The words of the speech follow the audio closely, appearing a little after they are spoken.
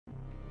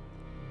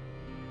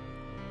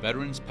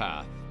Veterans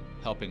Path,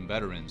 helping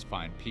veterans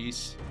find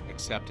peace,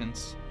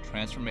 acceptance,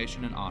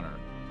 transformation, and honor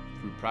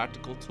through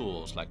practical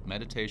tools like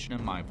meditation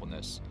and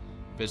mindfulness,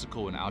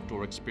 physical and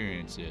outdoor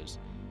experiences,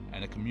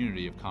 and a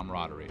community of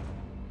camaraderie.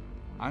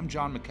 I'm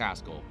John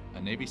McCaskill,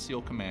 a Navy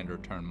SEAL commander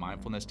turned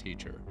mindfulness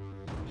teacher.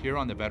 Here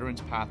on the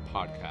Veterans Path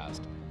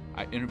podcast,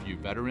 I interview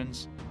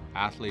veterans,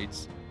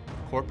 athletes,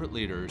 corporate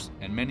leaders,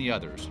 and many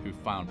others who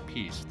found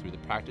peace through the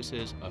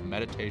practices of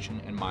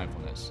meditation and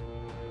mindfulness,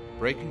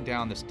 breaking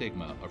down the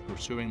stigma of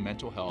pursuing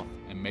mental health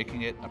and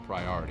making it a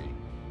priority,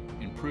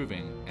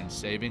 improving and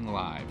saving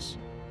lives.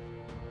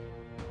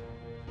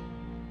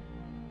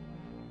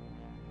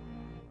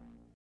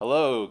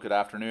 Hello, good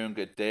afternoon,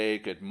 good day,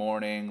 good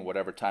morning,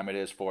 whatever time it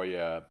is for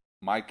you.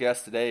 My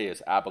guest today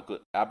is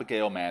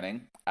Abigail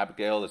Manning.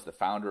 Abigail is the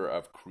founder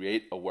of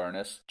Create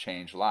Awareness,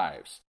 Change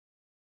Lives.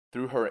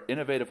 Through her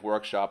innovative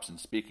workshops and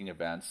speaking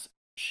events,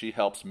 she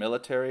helps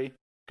military,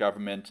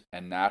 government,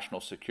 and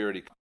national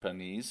security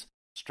companies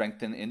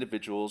strengthen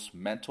individuals'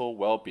 mental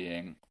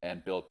well-being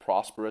and build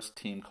prosperous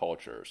team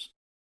cultures.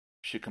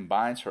 She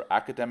combines her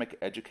academic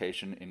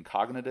education in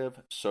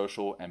cognitive,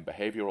 social, and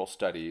behavioral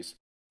studies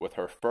with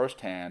her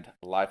first-hand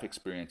life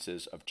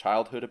experiences of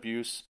childhood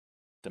abuse,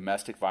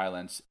 domestic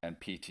violence,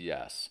 and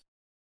PTS.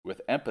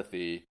 With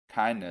empathy,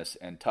 kindness,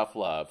 and tough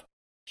love,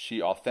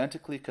 she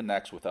authentically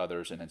connects with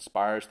others and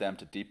inspires them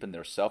to deepen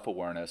their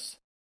self-awareness,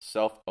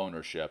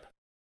 self-ownership,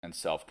 and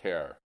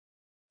self-care.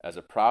 As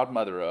a proud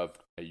mother of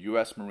a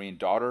U.S. Marine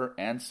daughter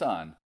and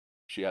son,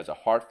 she has a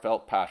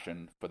heartfelt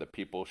passion for the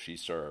people she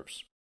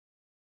serves.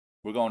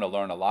 We're going to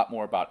learn a lot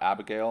more about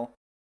Abigail,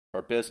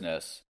 her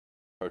business,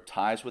 her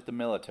ties with the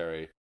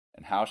military,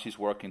 and how she's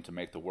working to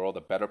make the world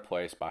a better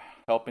place by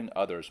helping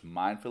others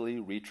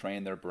mindfully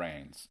retrain their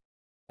brains.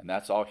 And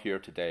that's all here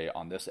today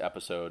on this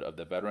episode of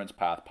the Veterans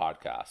Path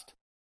podcast.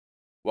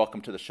 Welcome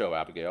to the show,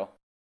 Abigail.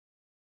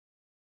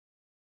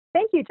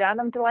 Thank you, John.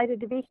 I'm delighted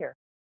to be here.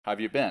 How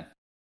have you been?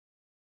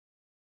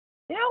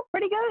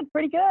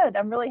 Pretty good.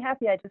 I'm really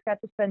happy. I just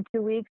got to spend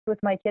 2 weeks with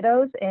my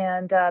kiddos,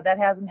 and that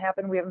hasn't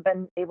happened. We haven't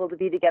been able to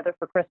be together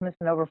for Christmas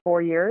in over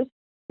 4 years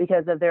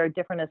because of their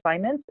different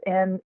assignments,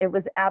 and it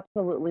was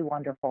absolutely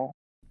wonderful.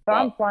 So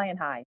I'm flying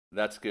high.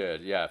 That's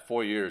good. Yeah,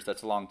 4 years,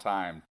 that's a long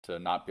time to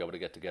not be able to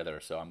get together,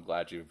 so I'm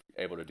glad you're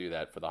able to do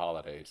that for the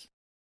holidays.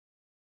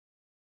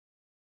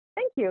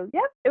 Thank you.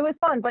 Yeah, it was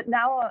fun, but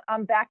now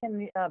I'm back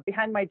in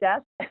behind my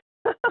desk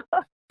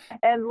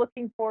and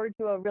looking forward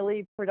to a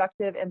really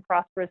productive and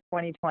prosperous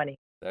 2020.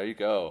 There you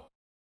go.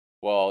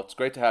 Well, it's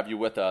great to have you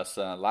with us.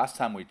 Last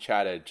time we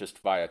chatted just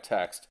via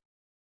text,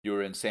 you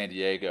were in San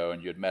Diego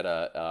and you had met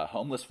a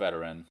homeless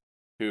veteran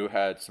who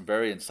had some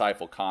very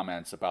insightful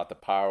comments about the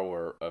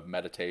power of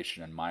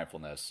meditation and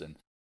mindfulness.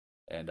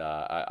 And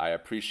I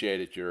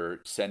appreciated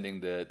your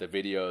sending the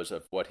videos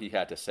of what he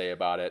had to say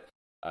about it.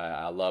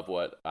 I love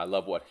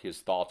what his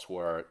thoughts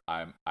were.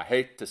 I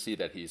hate to see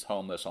that he's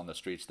homeless on the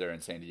streets there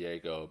in San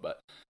Diego, but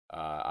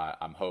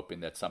I'm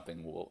hoping that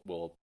something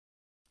will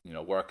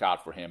work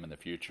out for him in the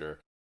future.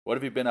 What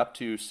have you been up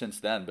to since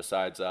then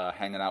besides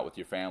hanging out with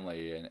your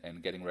family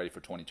and getting ready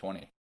for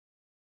 2020?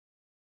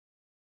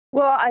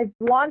 Well, I've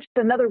launched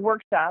another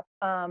workshop.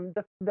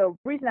 The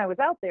reason I was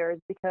out there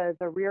is because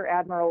a Rear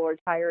Admiral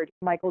retired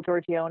Michael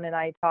Giorgione and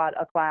I taught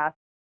a class.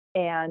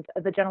 And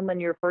the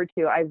gentleman you referred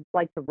to, I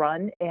like to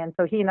run. And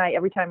so he and I,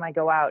 every time I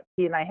go out,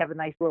 he and I have a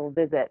nice little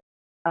visit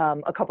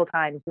a couple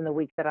times in the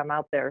week that I'm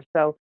out there.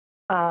 So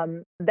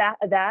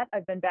that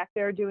I've been back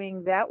there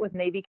doing that with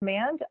Navy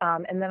Command.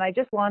 And then I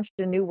just launched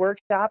a new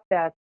workshop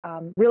that's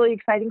really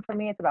exciting for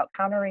me. It's about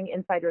countering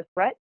insider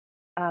threat.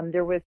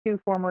 There was 2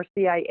 former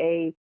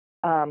CIA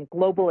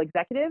global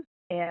executives,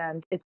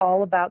 and it's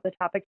all about the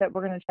topics that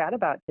we're going to chat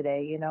about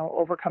today,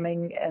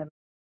 overcoming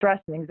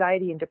stress and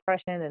anxiety and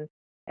depression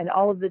and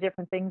all of the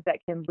different things that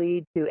can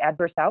lead to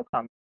adverse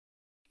outcomes.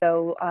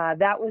 So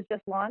that was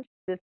just launched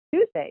this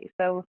Tuesday.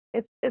 So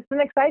it's an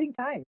exciting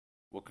time.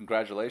 Well,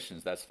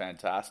 congratulations. That's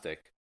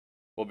fantastic.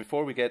 Well,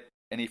 before we get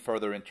any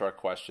further into our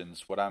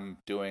questions, what I'm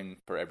doing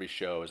for every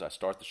show is I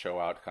start the show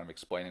out kind of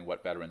explaining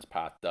what Veterans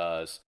Path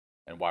does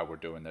and why we're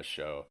doing this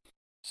show.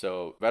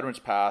 So Veterans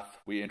Path,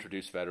 we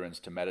introduce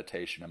veterans to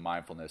meditation and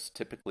mindfulness,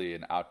 typically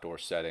in outdoor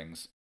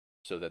settings,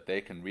 so that they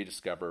can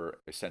rediscover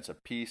a sense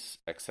of peace,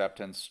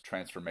 acceptance,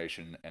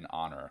 transformation, and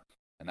honor.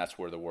 And that's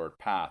where the word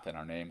path in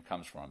our name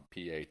comes from,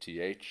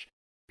 P-A-T-H,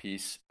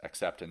 peace,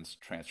 acceptance,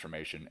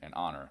 transformation, and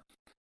honor.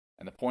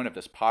 And the point of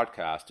this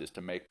podcast is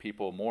to make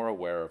people more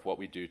aware of what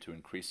we do to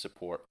increase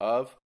support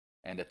of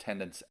and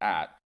attendance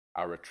at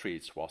our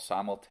retreats while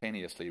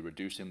simultaneously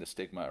reducing the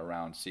stigma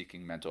around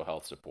seeking mental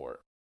health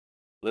support.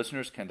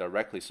 Listeners can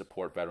directly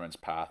support Veterans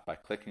Path by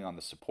clicking on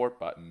the support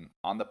button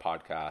on the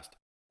podcast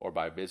or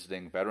by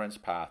visiting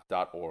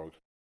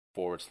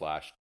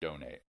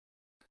veteranspath.org/donate.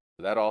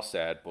 So that all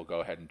said, we'll go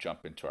ahead and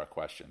jump into our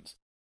questions.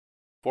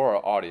 For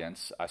our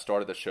audience, I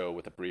started the show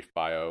with a brief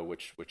bio,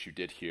 which you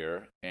did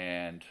hear,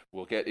 and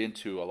we'll get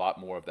into a lot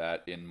more of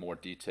that in more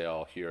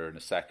detail here in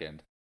a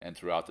second and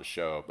throughout the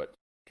show. But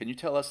Can you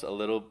tell us a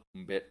little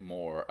bit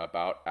more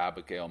about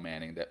Abigail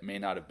Manning that may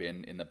not have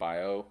been in the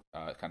bio,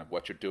 kind of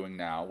what you're doing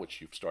now,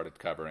 which you've started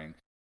covering,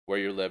 where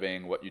you're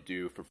living, what you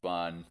do for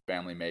fun,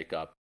 family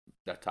makeup,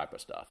 that type of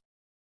stuff?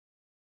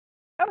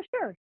 Oh,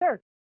 sure, sure.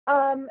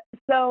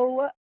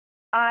 So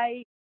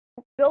I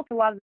built a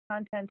lot of the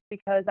content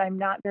because I'm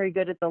not very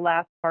good at the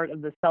last part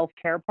of the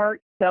self-care part.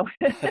 So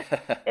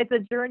it's a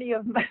journey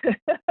of my,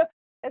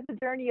 it's a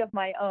journey of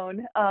my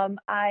own.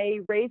 I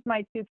raised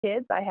my two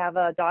kids. I have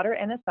a daughter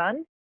and a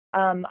son.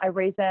 I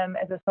raised them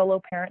as a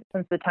solo parent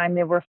since the time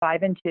they were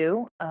 5 and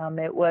 2.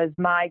 It was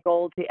my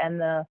goal to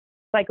end the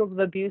cycles of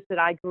abuse that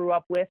I grew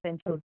up with and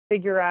to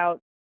figure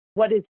out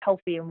what is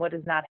healthy and what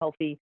is not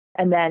healthy,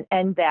 and then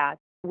end that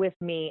with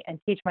me and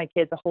teach my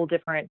kids a whole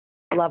different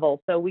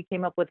level. So I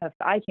came up with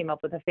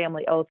a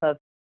family oath of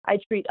I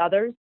treat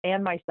others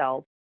and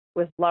myself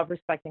with love,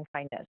 respect, and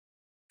kindness.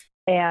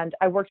 And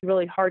I worked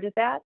really hard at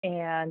that.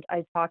 And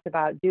I talked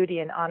about duty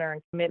and honor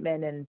and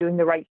commitment and doing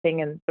the right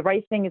thing. And the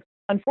right thing is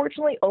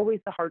unfortunately always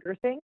the harder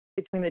thing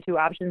between the two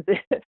options.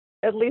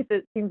 At least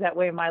it seems that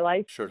way in my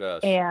life. Sure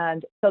does.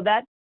 And so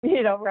that,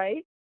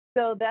 right?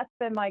 So that's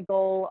been my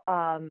goal.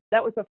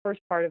 That was the first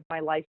part of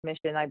my life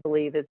mission, I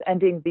believe, is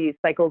ending these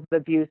cycles of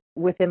abuse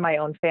within my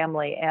own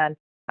family. And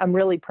I'm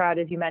really proud,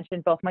 as you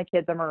mentioned, both my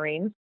kids are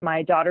Marines.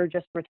 My daughter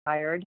just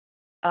retired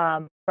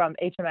from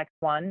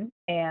HMX-1,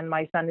 and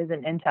my son is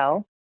in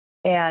Intel.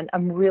 And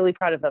I'm really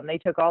proud of them. They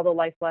took all the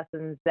life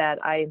lessons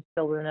that I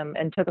instilled in them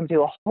and took them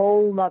to a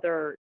whole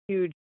nother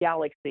huge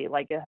galaxy,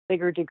 like a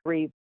bigger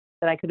degree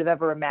than I could have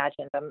ever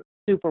imagined. I'm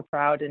super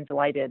proud and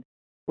delighted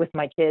with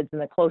my kids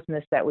and the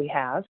closeness that we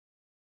have.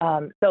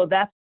 So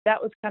that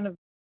was kind of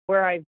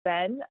where I've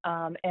been,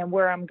 and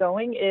where I'm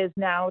going is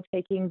now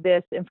taking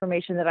this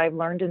information that I've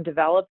learned and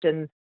developed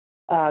and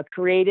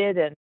created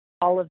and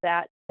all of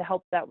that to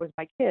help that with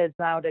my kids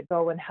now to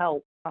go and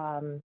help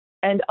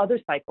and other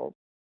cycles,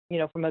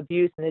 from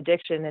abuse and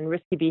addiction and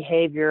risky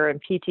behavior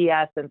and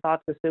PTS and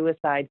thoughts of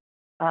suicide.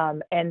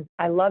 And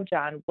I love,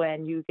 John,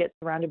 when you get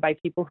surrounded by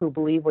people who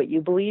believe what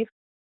you believe.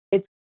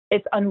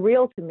 It's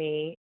unreal to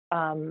me,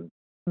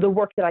 the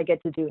work that I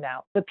get to do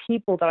now, the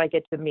people that I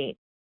get to meet.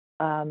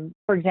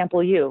 For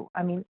example, you.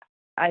 I mean,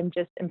 I'm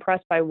just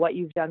impressed by what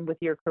you've done with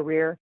your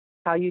career,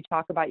 how you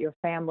talk about your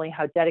family,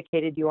 how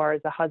dedicated you are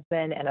as a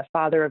husband and a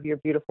father of your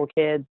beautiful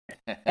kids.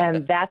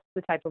 And that's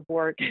the type of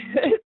work.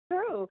 It's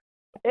true.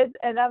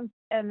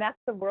 And that's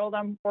the world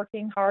I'm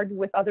working hard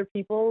with other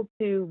people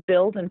to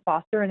build and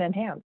foster and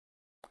enhance.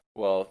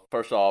 Well,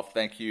 first off,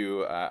 thank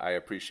you. I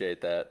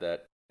appreciate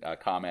that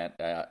comment.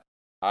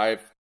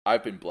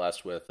 I've been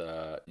blessed with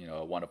a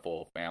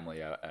wonderful family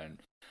and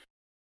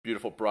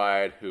beautiful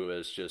bride who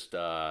is just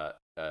a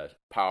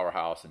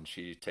powerhouse, and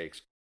she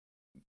takes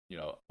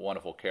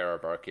wonderful care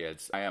of our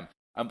kids.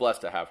 I'm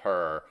blessed to have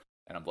her,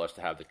 and I'm blessed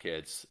to have the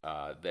kids.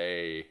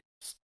 They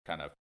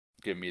kind of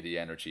give me the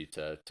energy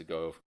to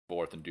go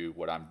forth and do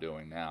what I'm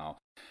doing now.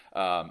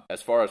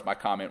 As far as my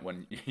comment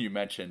when you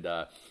mentioned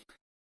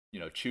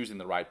choosing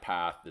the right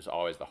path is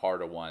always the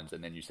harder ones,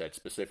 and then you said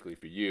specifically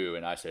for you,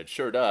 and I said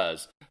sure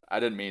does. I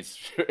didn't mean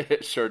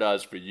it sure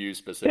does for you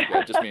specifically.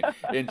 I just mean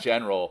in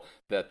general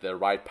that the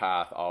right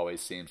path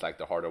always seems like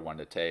the harder one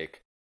to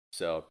take.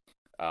 So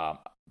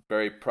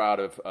very proud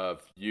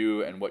of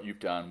you and what you've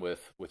done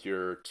with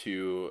your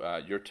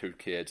two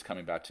kids,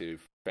 coming back to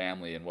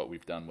family and what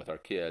we've done with our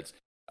kids.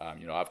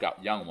 I've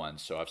got young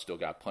ones, so I've still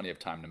got plenty of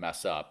time to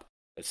mess up.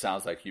 It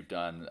sounds like you've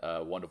done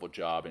a wonderful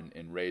job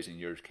in raising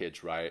your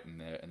kids right,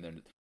 and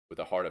then with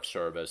a heart of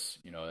service,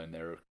 and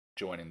they're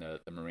joining the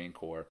Marine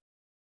Corps.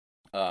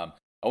 I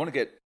want to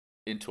get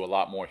into a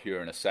lot more here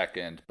in a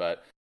second,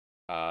 but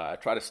I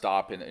try to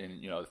stop in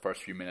the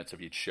first few minutes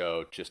of each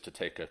show just to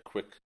take a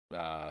quick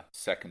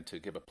second to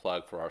give a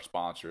plug for our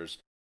sponsors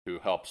who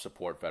help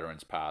support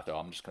Veterans Path.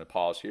 I'm just going to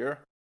pause here.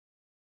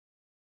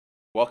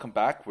 Welcome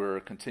back. We're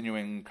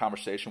continuing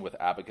conversation with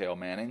Abigail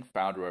Manning,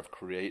 founder of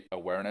Create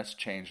Awareness,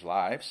 Change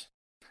Lives.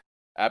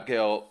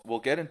 Abigail, we'll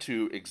get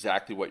into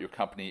exactly what your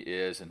company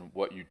is and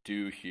what you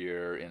do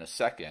here in a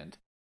second.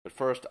 But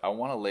first, I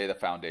want to lay the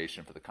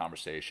foundation for the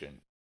conversation.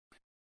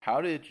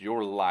 How did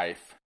your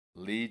life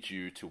lead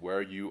you to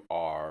where you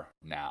are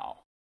now?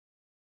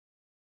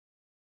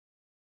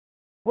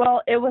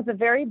 Well, it was a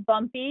very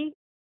bumpy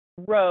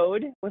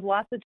road with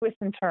lots of twists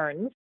and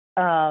turns.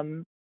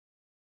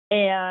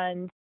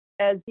 And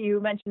as you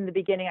mentioned in the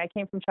beginning, I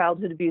came from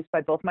childhood abuse by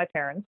both my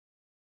parents,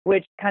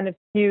 which kind of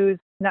skews,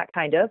 not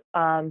kind of,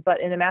 but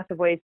in a massive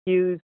way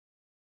skews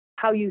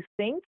how you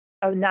think,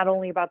 not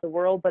only about the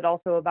world, but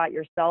also about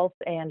yourself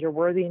and your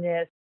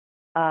worthiness.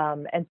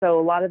 And so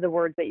a lot of the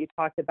words that you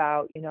talked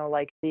about,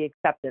 like the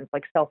acceptance,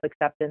 like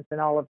self-acceptance and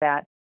all of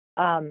that.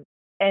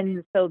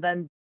 And so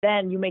then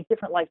you make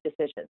different life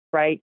decisions,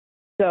 right?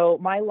 So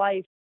my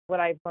life, what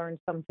I've learned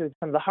through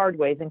some of the hard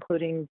ways,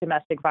 including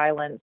domestic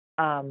violence,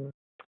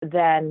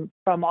 then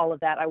from all of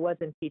that, I was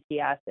in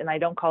PTS, and I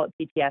don't call it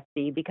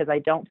PTSD because I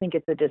don't think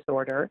it's a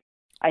disorder.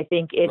 I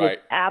think it is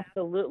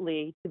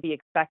absolutely to be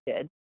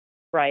expected,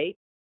 right?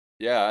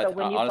 Yeah, so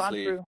when you've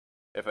honestly, gone through,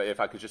 if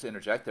I could just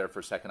interject there for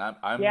a second,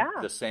 I'm Yeah.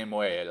 the same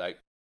way. Like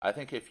I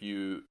think if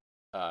you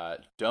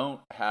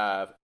don't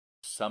have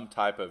some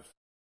type of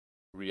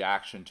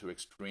reaction to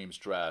extreme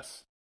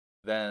stress,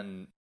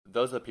 then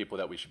those are the people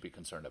that we should be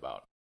concerned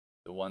about.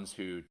 The ones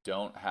who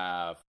don't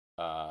have,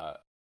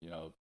 you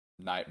know,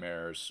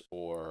 nightmares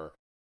or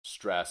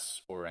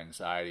stress or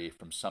anxiety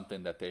from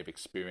something that they've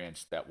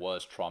experienced that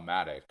was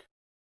traumatic.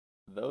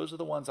 Those are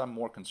the ones I'm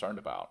more concerned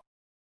about.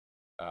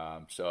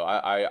 So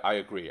I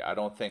agree. I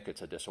don't think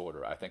it's a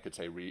disorder. I think it's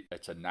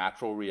a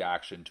natural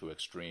reaction to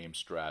extreme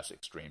stress,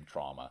 extreme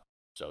trauma.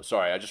 So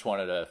sorry, I just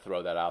wanted to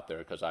throw that out there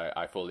because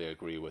I fully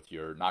agree with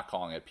your not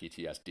calling it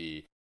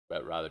PTSD,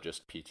 but rather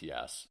just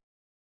PTS.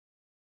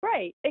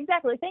 Right,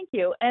 exactly. Thank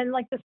you. And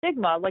like the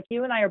stigma, like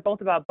you and I are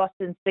both about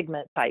busting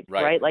stigma types,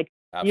 Right. right? Like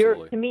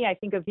Absolutely. to me, I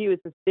think of you as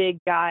this big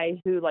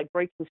guy who like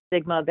breaks the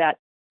stigma that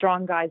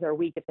strong guys are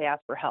weak if they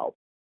ask for help.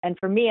 And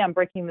for me, I'm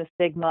breaking the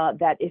stigma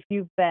that if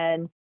you've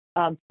been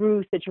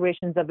through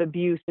situations of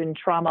abuse and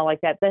trauma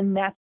like that, then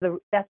that's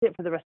it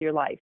for the rest of your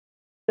life.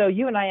 So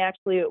you and I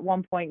actually at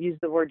one point used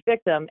the word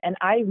victim, and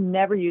I've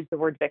never used the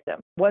word victim.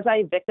 Was I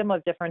a victim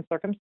of different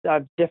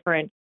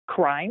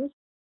crimes?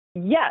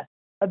 Yes,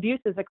 abuse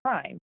is a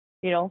crime.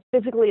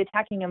 Physically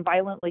attacking and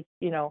violently,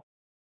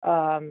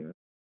 um,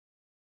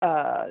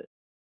 uh,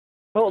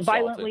 Assaulted.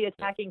 violently Yeah.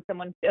 attacking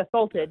someone, Yeah.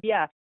 assaulted,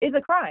 yeah, is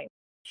a crime,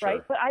 right?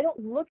 Sure. But I don't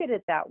look at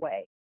it that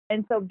way.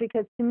 And so,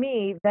 because to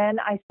me, then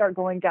I start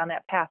going down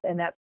that path, and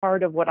that's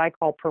part of what I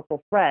call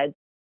purple threads,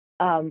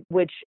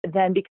 which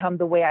then become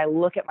the way I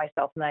look at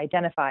myself and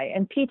identify.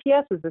 And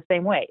PTS is the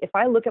same way. If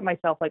I look at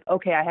myself like,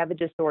 okay, I have a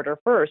disorder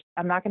first,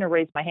 I'm not going to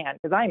raise my hand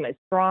because I'm a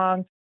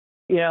strong,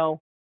 you know,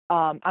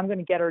 I'm going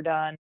to get her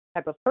done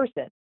type of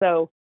person.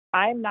 So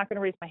I'm not going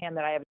to raise my hand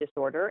that I have a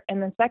disorder.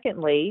 And then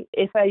secondly,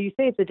 you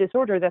say it's a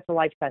disorder, that's a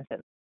life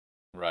sentence.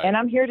 Right. And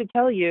I'm here to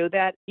tell you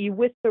that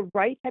with the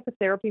right type of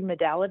therapy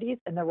modalities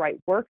and the right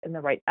work and the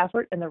right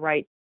effort and the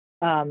right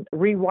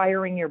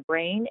rewiring your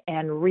brain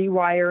and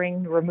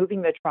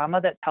removing the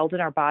trauma that's held in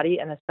our body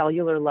at a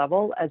cellular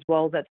level, as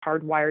well as that's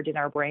hardwired in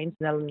our brains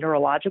in a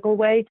neurological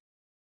way,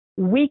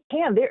 we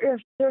can.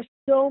 There's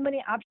so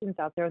many options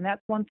out there. And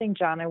that's one thing,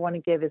 John, I want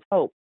to give is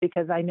hope,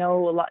 because I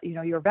know a lot,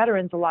 your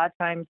veterans, a lot of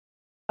times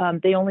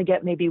they only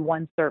get maybe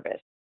one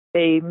service.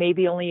 They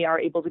maybe only are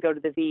able to go to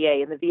the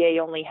VA, and the VA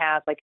only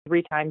has like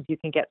 3 times you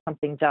can get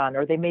something done,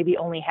 or they maybe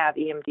only have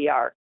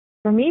EMDR.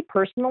 For me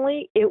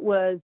personally, it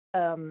was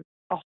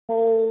a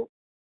whole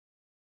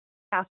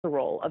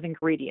casserole of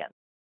ingredients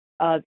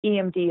of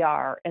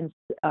EMDR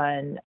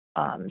and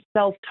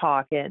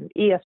self-talk and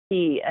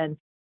EFT and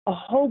a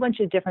whole bunch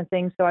of different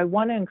things. So I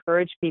want to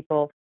encourage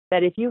people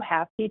that if you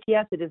have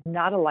PTS, it is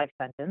not a life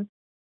sentence.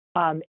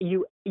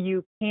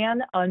 You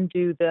can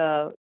undo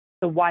the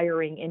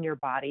wiring in your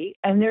body,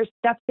 and there's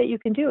steps that you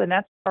can do, and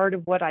that's part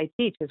of what I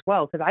teach as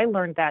well, because I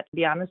learned that, to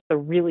be honest, the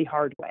really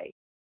hard way.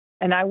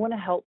 And I want to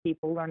help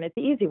people learn it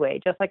the easy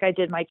way, just like I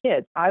did my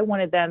kids. I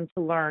wanted them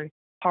to learn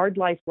hard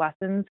life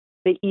lessons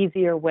the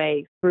easier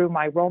way through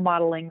my role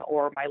modeling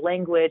or my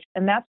language.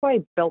 And that's why I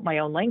built my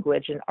own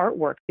language and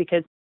artwork,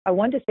 because I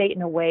wanted to say it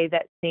in a way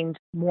that seemed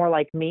more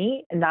like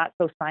me and not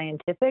so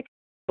scientific,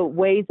 but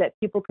ways that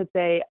people could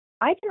say,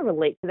 I can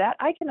relate to that.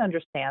 I can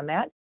understand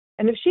that.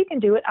 And if she can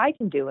do it, I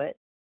can do it.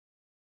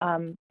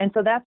 And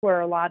so that's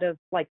where a lot of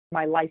like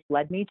my life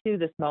led me to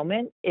this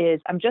moment is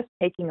I'm just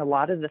taking a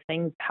lot of the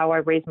things, how I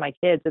raised my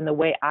kids and the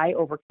way I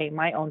overcame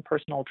my own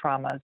personal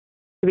traumas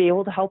to be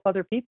able to help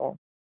other people.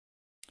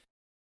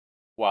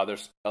 Wow,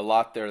 there's a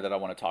lot there that I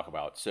want to talk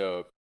about.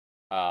 So,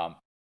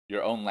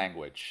 your own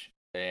language,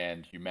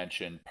 and you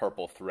mentioned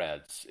purple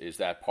threads. Is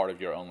that part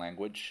of your own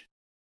language?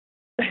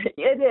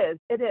 It is.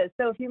 It is.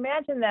 So if you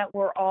imagine that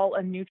we're all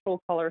a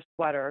neutral color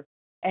sweater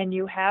and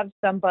you have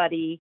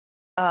somebody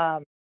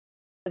um,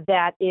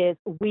 that is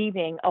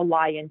weaving a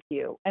lie into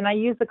you. And I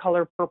use the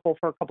color purple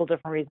for a couple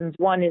different reasons.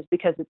 One is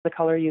because it's the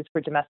color used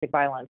for domestic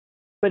violence.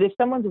 But if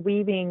someone's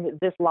weaving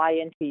this lie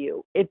into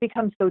you, it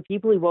becomes so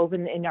deeply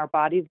woven in our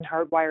bodies and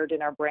hardwired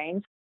in our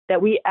brains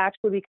that we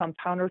actually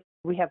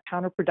we have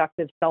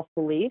counterproductive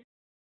self-belief,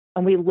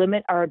 and we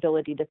limit our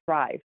ability to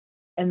thrive.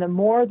 And the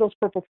more those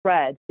purple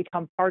threads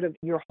become part of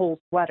your whole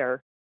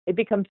sweater, it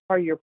becomes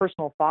part of your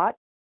personal thought,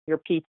 your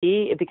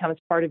PT, it becomes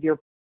part of your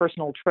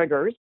personal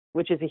triggers,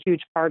 which is a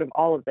huge part of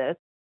all of this.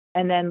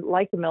 And then,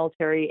 like the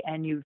military,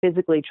 and you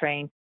physically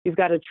train, you've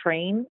got to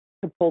train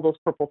to pull those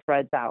purple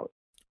threads out.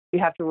 You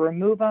have to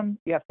remove them,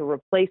 you have to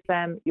replace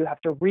them, you have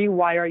to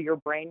rewire your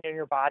brain and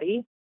your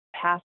body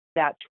past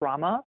that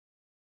trauma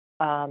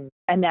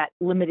and that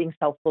limiting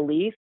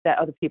self-belief that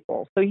other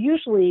people. So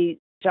usually,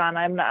 John,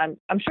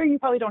 I'm sure you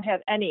probably don't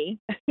have any,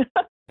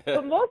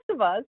 but most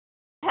of us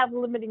have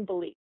limiting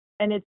beliefs,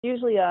 and it's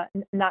usually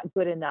not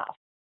good enough.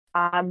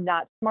 I'm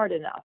not smart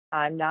enough.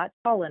 I'm not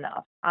tall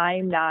enough.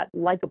 I'm not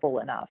likable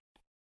enough.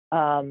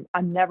 I'm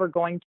never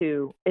going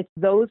to. It's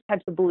those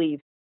types of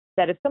beliefs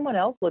that if someone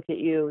else looked at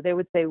you, they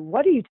would say,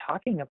 "What are you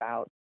talking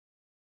about?"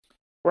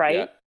 Yeah.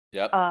 Right?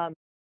 Yep.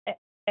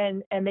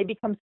 And they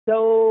become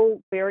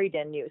so buried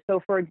in you.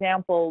 So, for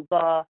example,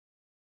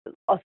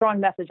 a strong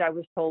message I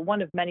was told,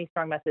 one of many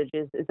strong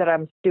messages, is that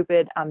I'm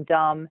stupid, I'm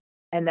dumb,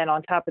 and then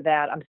on top of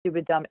that, I'm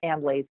stupid, dumb,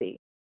 and lazy.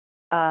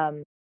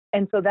 Um,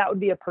 and so that would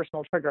be a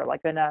personal trigger.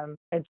 Like, and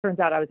it turns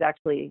out I was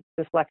actually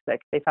dyslexic.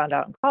 They found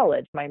out in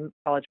college, my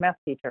college math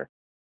teacher.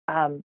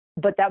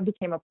 But that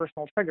became a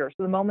personal trigger.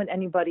 So the moment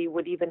anybody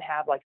would even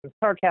have like some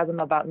sarcasm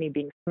about me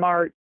being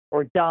smart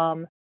or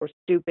dumb or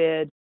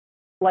stupid,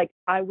 like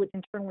I would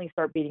internally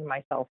start beating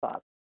myself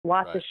up.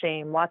 Lots Right. of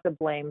shame, lots of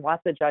blame,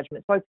 lots of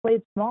judgment. So I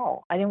played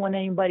small. I didn't want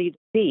anybody to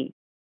see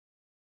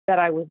that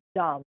I was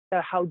dumb,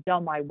 that how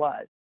dumb I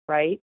was,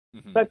 right?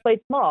 Hmm. So I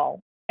played small.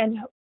 And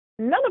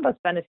none of us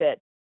benefit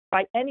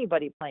by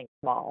anybody playing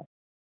small.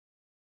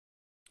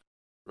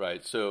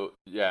 Right. So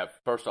yeah,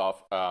 first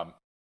off,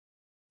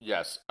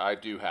 yes, I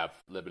do have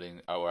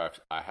limiting, or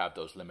I have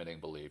those limiting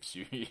beliefs.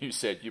 You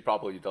said you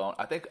probably don't.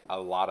 I think a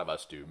lot of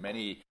us do.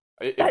 Many,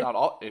 if not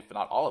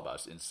all of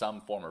us, in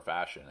some form or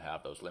fashion,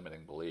 have those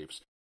limiting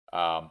beliefs.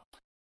 Um,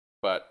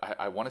 but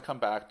I want to come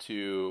back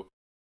to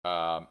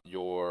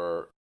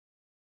your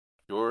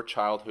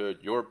childhood,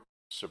 your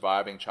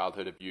surviving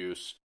childhood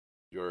abuse,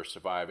 your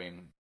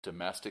surviving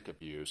domestic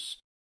abuse.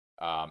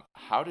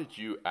 How did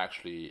you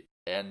actually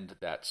end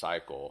that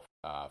cycle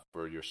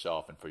for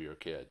yourself and for your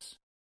kids?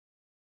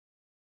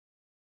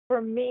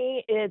 For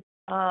me, it's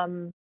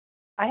I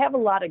have a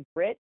lot of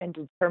grit and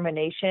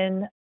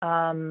determination,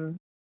 and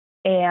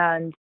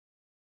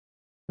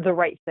the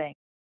right thing.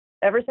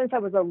 Ever since I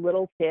was a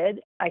little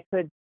kid, I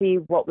could see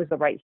what was the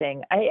right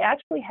thing. I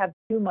actually have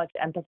too much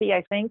empathy,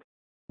 I think,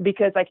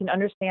 because I can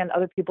understand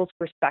other people's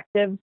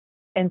perspectives.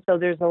 And so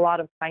there's a lot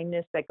of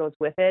kindness that goes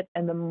with it.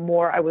 And the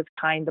more I was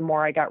kind, the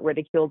more I got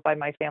ridiculed by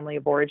my family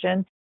of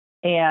origin.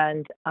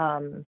 And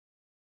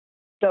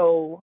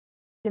so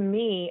to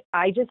me,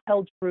 I just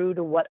held true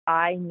to what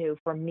I knew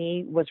for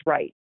me was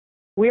right.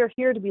 We are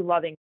here to be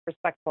loving,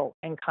 respectful,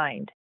 and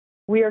kind.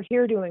 We are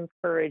here to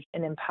encourage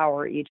and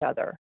empower each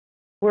other.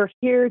 We're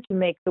here to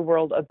make the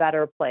world a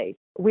better place.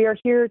 We are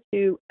here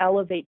to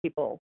elevate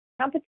people.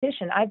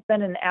 Competition, I've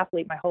been an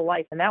athlete my whole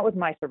life, and that was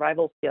my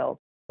survival skill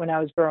when I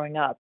was growing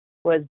up,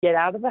 was get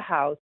out of the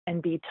house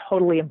and be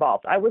totally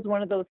involved. I was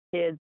one of those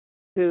kids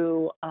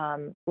who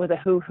was a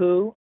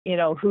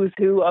who's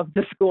who of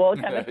the school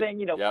kind of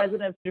thing, Yep.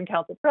 president of student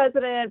council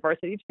president,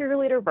 varsity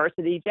cheerleader,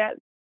 varsity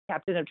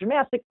captain of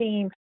gymnastic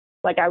team.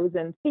 Like I was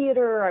in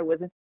theater, I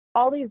was in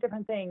all these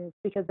different things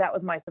because that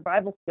was my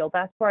survival skill.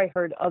 That's where I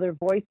heard other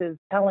voices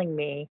telling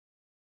me,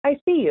 I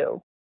see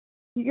you.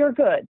 You're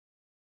good.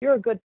 You're a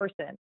good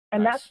person.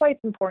 And that's Nice. why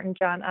it's important,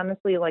 John.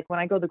 Honestly, like when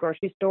I go to the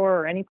grocery store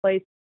or any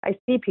place, I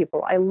see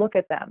people, I look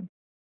at them.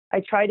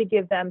 I try to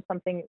give them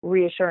something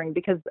reassuring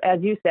because,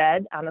 as you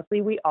said,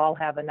 honestly, we all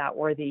have a not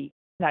worthy,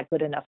 not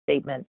good enough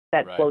statement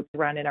that Right. floats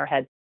around in our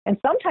head. And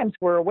sometimes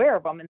we're aware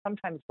of them and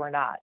sometimes we're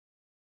not.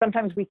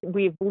 Sometimes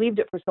we've believed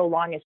it for so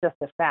long, it's just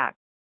a fact.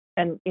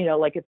 And,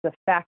 like it's the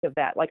fact of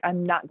that, like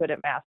I'm not good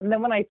at math. And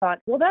then when I thought,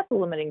 well, that's a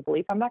limiting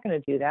belief, I'm not going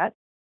to do that.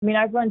 I mean,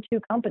 I've run two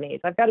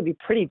companies. I've got to be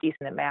pretty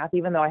decent at math,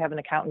 even though I have an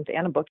accountant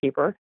and a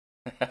bookkeeper.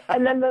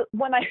 And then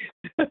when I,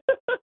 oh,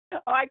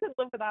 I couldn't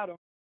live without them.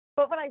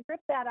 But when I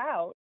ripped that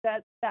out,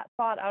 that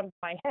thought out of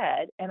my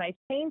head, and I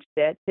changed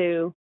it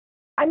to,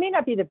 I may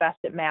not be the best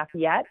at math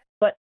yet,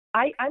 but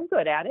I'm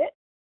good at it,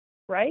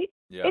 right?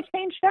 Yeah. It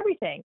changed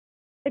everything.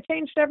 It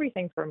changed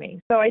everything for me.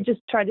 So I just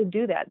try to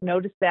do that,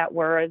 notice that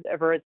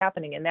wherever it's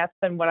happening. And that's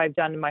been what I've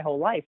done in my whole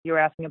life. You're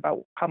asking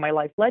about how my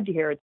life led you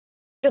here. It's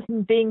just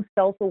being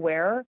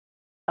self-aware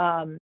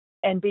and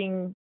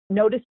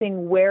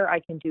noticing where I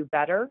can do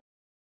better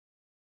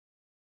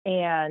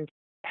and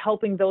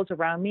helping those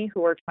around me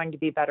who are trying to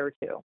be better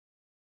too.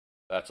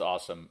 That's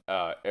awesome.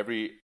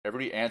 Every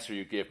answer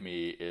you give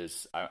me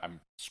is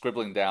I'm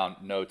scribbling down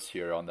notes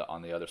here on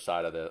the other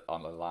side of the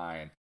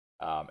line,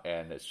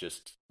 and it's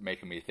just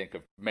making me think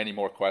of many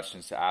more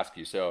questions to ask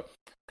you. So,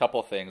 a couple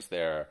of things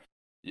there.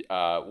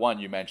 One,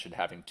 you mentioned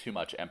having too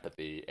much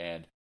empathy,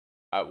 and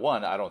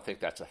one, I don't think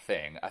that's a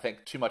thing. I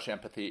think too much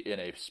empathy in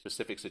a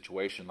specific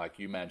situation, like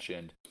you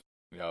mentioned,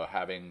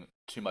 having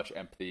too much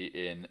empathy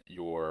in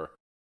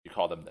you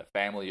call them the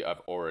family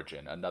of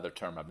origin, another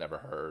term I've never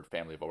heard,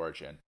 family of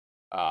origin.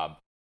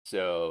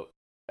 So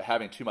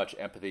having too much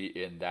empathy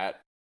in that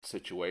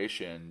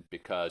situation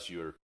because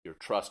you're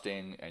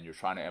trusting and you're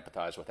trying to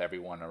empathize with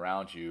everyone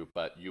around you,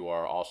 but you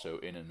are also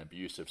in an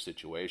abusive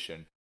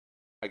situation.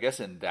 I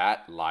guess in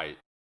that light,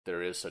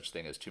 there is such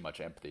thing as too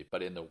much empathy.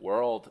 But in the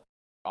world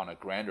on a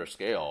grander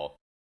scale,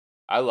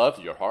 I love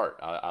your heart.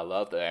 I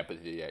love the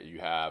empathy that you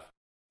have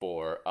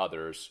for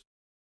others,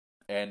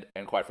 and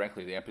quite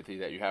frankly, the empathy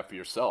that you have for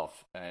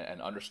yourself,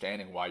 and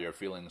understanding why you're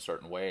feeling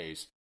certain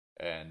ways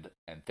and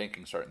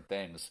thinking certain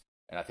things.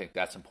 And I think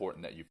that's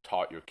important that you've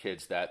taught your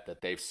kids that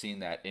they've seen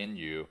that in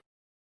you.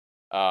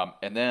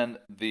 And then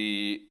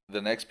the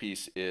next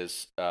piece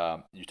is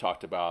you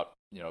talked about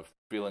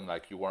feeling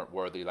like you weren't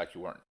worthy, like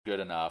you weren't good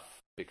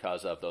enough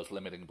because of those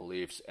limiting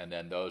beliefs, and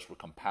then those were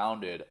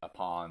compounded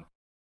upon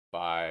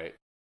by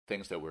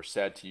things that were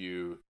said to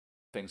you,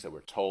 things that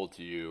were told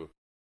to you,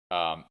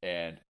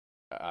 and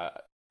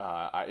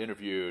I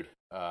interviewed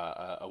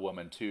a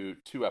woman two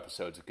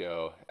episodes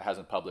ago. It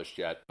hasn't published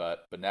yet,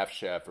 but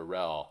Benefshev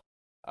Varel.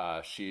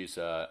 She's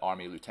an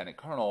Army lieutenant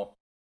colonel,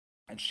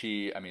 and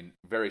she, I mean,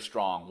 very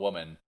strong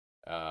woman,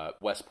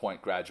 West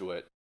Point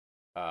graduate,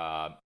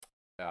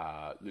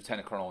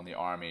 lieutenant colonel in the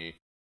Army,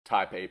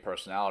 Type A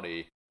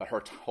personality. But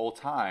her whole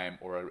time,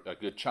 or a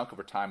good chunk of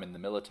her time in the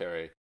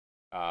military,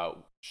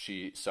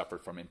 she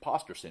suffered from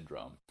imposter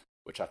syndrome,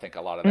 which I think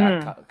a lot of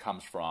that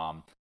comes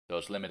from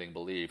those limiting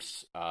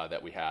beliefs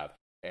that we have.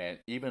 And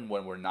even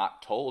when we're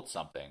not told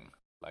something,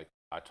 like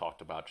I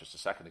talked about just a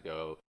second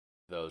ago,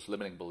 those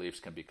limiting beliefs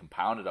can be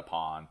compounded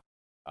upon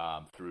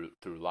through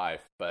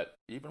life. But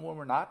even when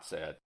we're not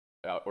said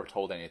or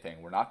told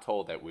anything, we're not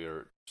told that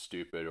we're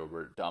stupid or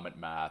we're dumb at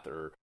math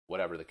or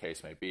whatever the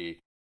case may be.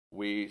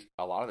 We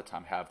a lot of the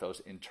time have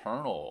those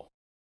internal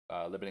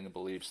limiting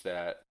beliefs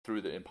that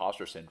through the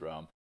imposter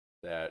syndrome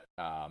that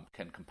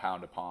can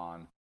compound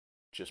upon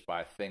just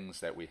by things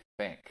that we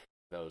think,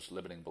 those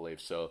limiting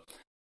beliefs. So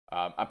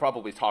I'm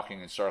probably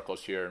talking in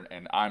circles here,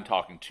 and I'm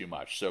talking too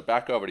much. So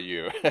back over to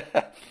you.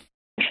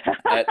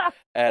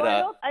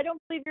 Well, I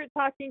don't believe you're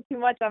talking too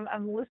much.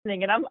 I'm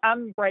listening, and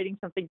I'm writing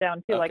something down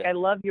too. Okay. Like I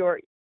love your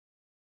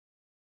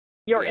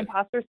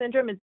imposter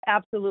syndrome is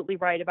absolutely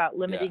right about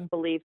limiting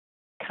beliefs,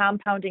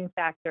 compounding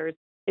factors.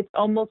 It's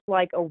almost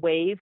like a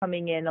wave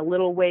coming in. A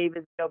little wave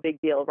is no big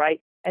deal, right?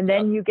 And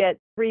then you get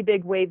 3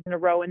 big waves in a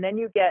row, and then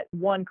you get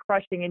one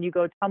crushing, and you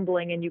go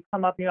tumbling, and you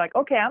come up, and you're like,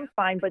 okay, I'm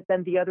fine, but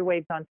then the other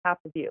wave's on top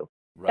of you.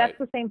 Right. That's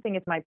the same thing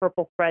as my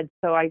purple thread.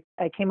 So I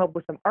came up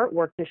with some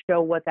artwork to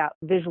show what that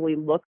visually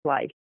looks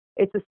like.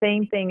 It's the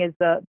same thing as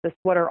the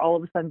sweater all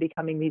of a sudden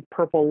becoming these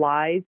purple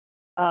lies,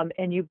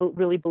 and you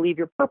really believe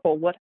you're purple.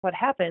 What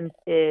happens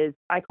is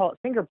I call it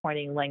finger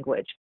pointing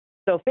language.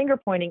 So finger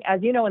pointing,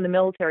 as you know, in the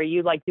military,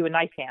 you like do a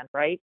knife hand,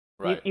 right?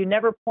 Right. You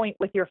never point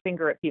with your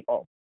finger at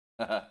people.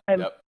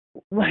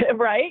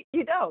 Right?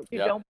 You don't. You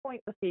don't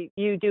point with the,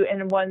 you do.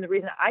 And the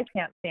reason I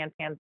can't stand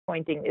hand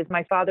pointing is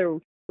my father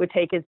would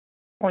take his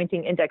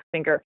pointing index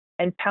finger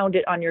and pound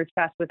it on your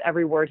chest with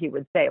every word he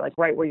would say, like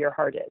right where your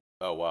heart is.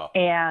 Oh, wow.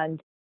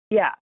 And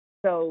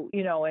so,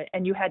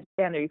 and you had to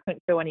stand there. You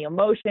couldn't show any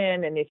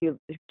emotion. And if you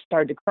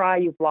started to cry,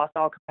 you've lost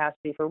all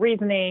capacity for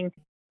reasoning.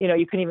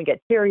 You couldn't even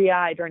get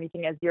teary-eyed or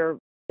anything as your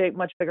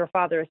much bigger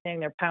father is standing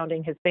there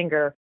pounding his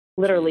finger,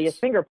 literally his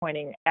finger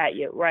pointing at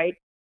you, right?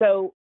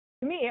 So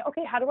to me,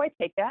 okay, how do I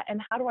take that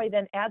and how do I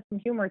then add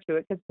some humor to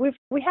it? Because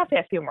we have to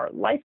have humor.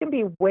 Life can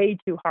be way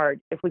too hard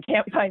if we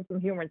can't find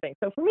some humor in things.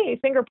 So for me,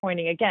 finger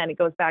pointing, again, it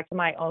goes back to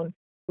my own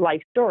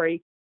life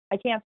story. I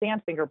can't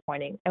stand finger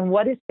pointing. And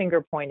what is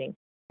finger pointing?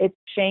 It's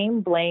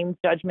shame, blame,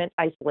 judgment,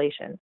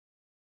 isolation.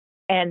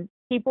 And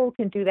people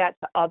can do that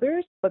to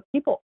others, but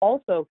people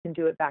also can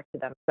do it back to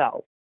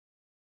themselves,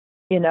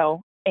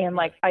 and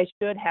like, I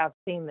should have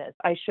seen this.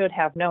 I should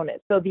have known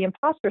it. So the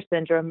imposter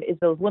syndrome is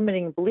those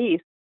limiting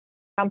beliefs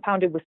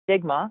compounded with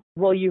stigma.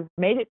 Well, you've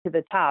made it to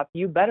the top.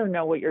 You better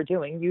know what you're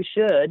doing. You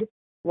should.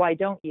 Why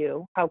don't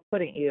you? How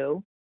couldn't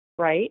you?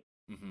 Right?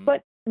 Mm-hmm.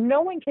 But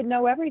no one can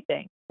know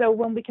everything. So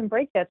when we can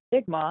break that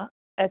stigma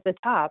at the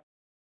top,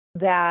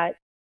 that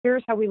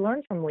here's how we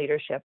learn from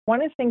leadership.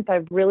 One of the things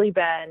I've really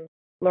been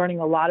learning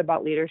a lot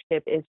about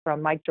leadership is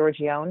from Mike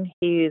Giorgione.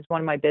 He's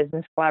one of my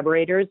business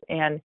collaborators,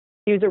 and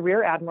he was a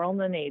rear admiral in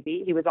the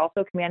Navy. He was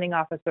also commanding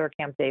officer at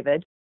Camp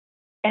David.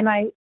 And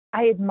I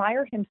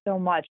admire him so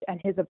much and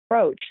his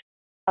approach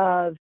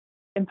of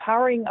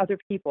empowering other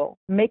people,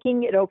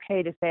 making it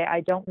okay to say,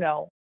 I don't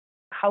know.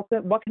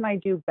 What can I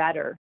do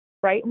better?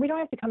 Right? And we don't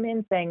have to come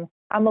in saying,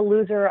 I'm a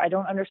loser. I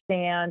don't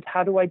understand.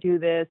 How do I do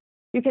this?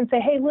 You can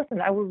say, hey,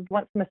 listen, I would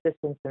want some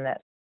assistance in this.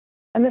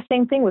 And the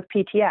same thing with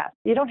PTS.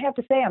 You don't have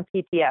to say I'm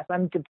PTS,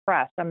 I'm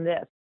depressed, I'm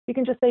this. You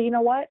can just say, you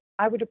know what?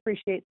 I would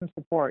appreciate some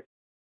support.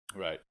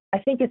 Right. I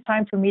think it's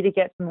time for me to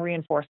get some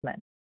reinforcement.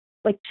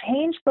 Like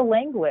change the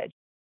language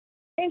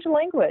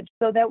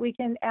so that we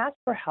can ask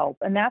for help.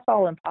 And that's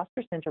all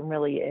imposter syndrome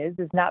really is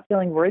not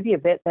feeling worthy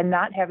of it and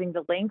not having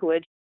the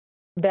language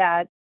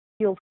that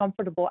feels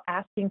comfortable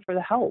asking for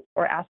the help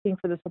or asking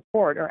for the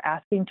support or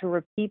asking to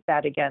repeat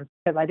that again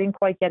because I didn't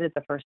quite get it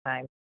the first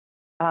time.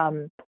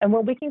 And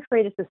when we can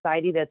create a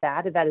society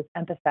that is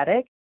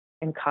empathetic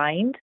and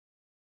kind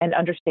and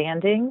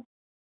understanding,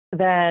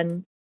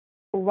 then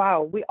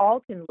wow, we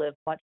all can live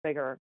much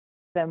bigger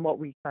than what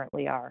we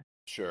currently are.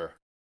 Sure.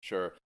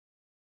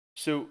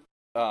 So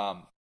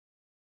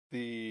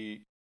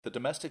the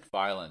domestic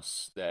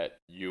violence that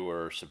you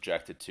were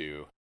subjected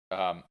to,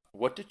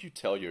 what did you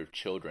tell your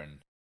children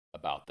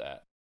about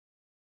that?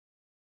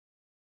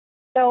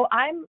 So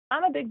I'm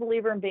a big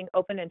believer in being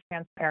open and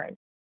transparent.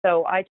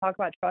 So I talk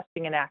about trust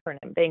being an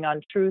acronym, being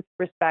on truth,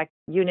 respect,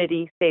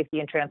 unity, safety,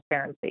 and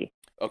transparency.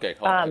 Okay,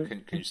 hold on.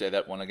 Can you say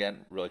that one again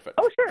really fast?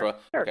 Oh, sure.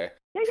 Okay.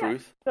 Yeah,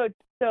 truth. Yeah.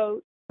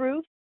 So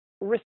truth,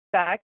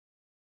 respect,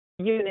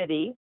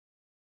 unity,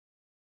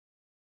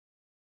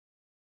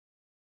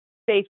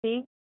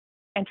 safety,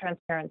 and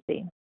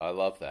transparency. I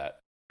love that.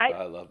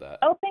 I love that.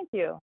 Oh, thank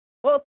you.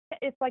 Well,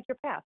 it's like your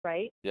path,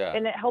 right? Yeah.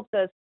 And it helps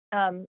us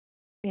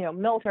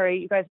military,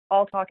 you guys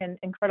all talk in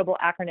incredible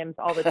acronyms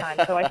all the time.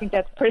 So I think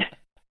that's pretty,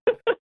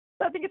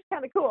 I think it's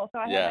kind of cool. So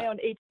I have my own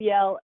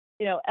HBL,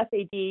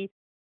 FAD,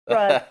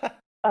 but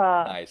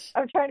Nice.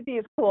 I'm trying to be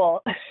as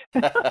cool.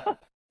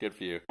 Good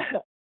for you.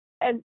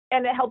 And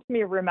it helps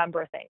me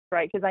remember things,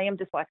 right? Because I am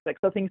dyslexic,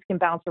 so things can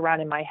bounce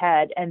around in my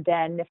head. And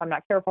then if I'm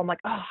not careful, I'm like,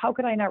 oh, how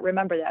could I not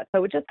remember that?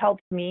 So it just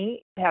helps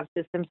me to have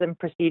systems and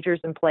procedures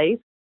in place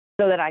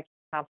so that I can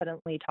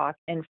confidently talk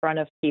in front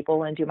of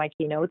people and do my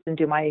keynotes and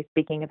do my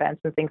speaking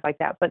events and things like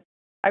that. But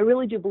I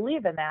really do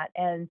believe in that.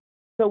 And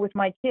so with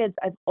my kids,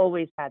 I've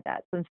always had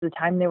that. Since the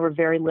time they were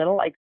very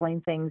little, I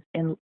explained things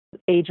in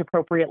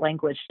age-appropriate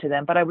language to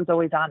them, but I was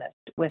always honest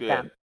with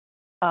them.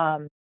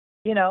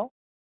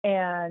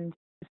 And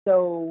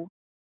so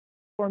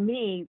for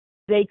me,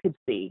 they could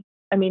see.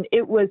 I mean,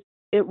 it was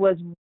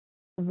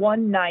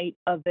one night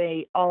of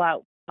a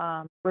all-out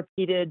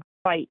repeated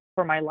fight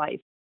for my life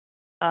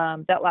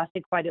that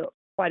lasted quite a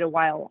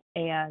while,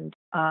 and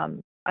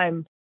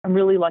I'm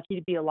really lucky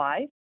to be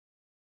alive.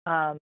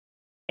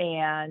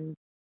 And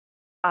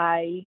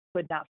I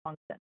could not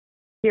function.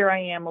 Here I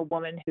am, a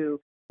woman who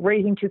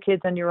raising 2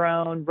 kids on your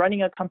own,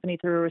 running a company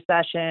through a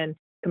recession,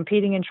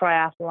 competing in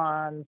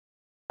triathlons,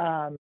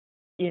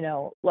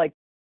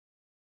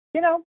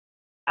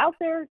 out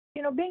there,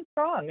 being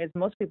strong, as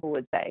most people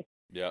would say.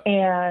 Yeah.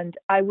 And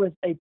I was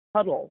a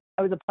puddle.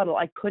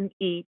 I couldn't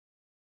eat.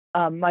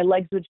 My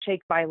legs would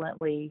shake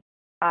violently.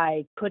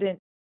 I couldn't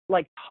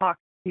talk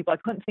to people. I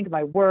couldn't think of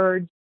my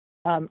words.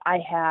 I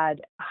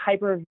had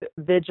hyper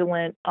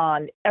vigilant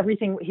on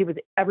everything. He was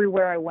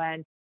everywhere I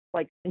went.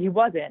 He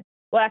wasn't.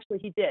 Well, actually,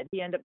 he did.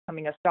 He ended up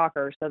becoming a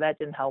stalker, so that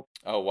didn't help.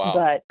 Oh, wow.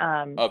 But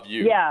of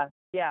you. Yeah.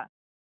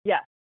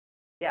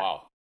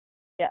 Wow.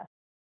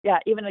 Yeah,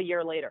 even a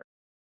year later.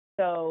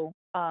 So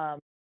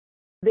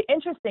the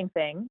interesting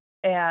thing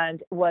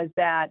was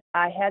that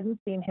I hadn't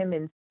seen him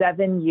in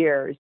 7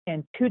 years.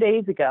 And 2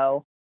 days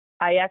ago,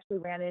 I actually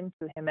ran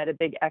into him at a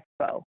big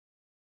expo.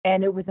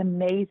 And it was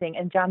amazing.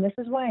 And John, this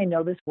is why I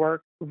know this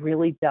work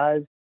really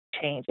does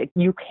change.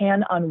 You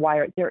can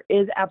unwire it. There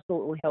is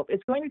absolutely hope.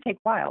 It's going to take a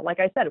while. Like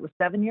I said, it was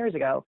 7 years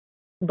ago.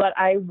 But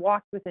he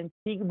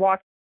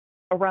walked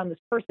around this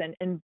person,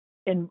 and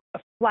in a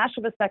flash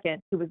of a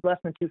second, he was less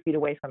than 2 feet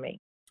away from me.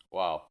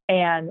 Wow.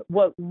 And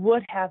what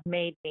would have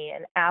made me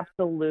an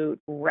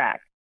absolute wreck,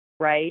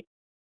 right?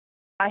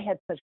 I had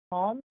such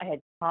calm. I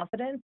had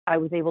confidence. I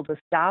was able to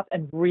stop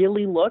and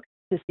really look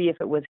to see if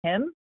it was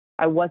him.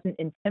 I wasn't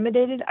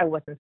intimidated. I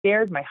wasn't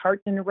scared. My heart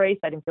didn't race.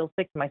 I didn't feel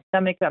sick to my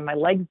stomach. My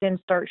legs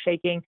didn't start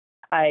shaking.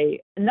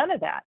 None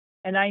of that.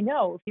 And I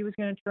know if he was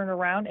going to turn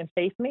around and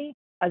face me,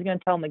 I was going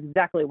to tell him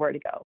exactly where to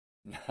go.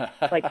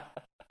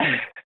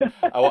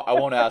 I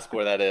won't ask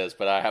where that is,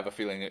 but I have a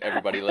feeling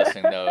everybody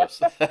listening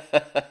knows.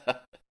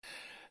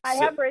 I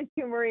have raised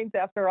 2 Marines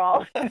after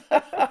all.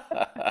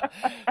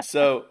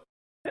 So,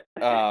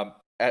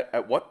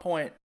 at what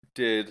point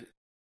kind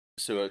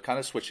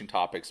of switching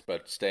topics,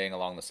 but staying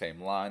along the same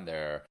line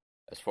there,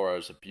 as far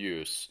as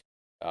abuse,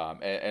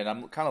 and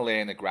I'm kind of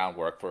laying the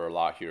groundwork for a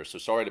lot here, so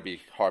sorry to be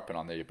harping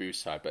on the abuse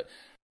side, but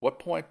what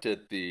point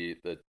did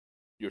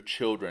your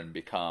children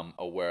become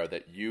aware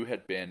that you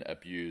had been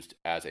abused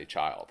as a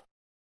child?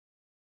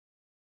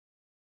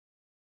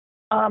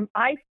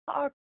 I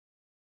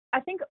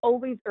think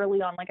always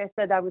early on, like I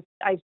said,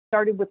 I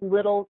started with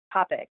little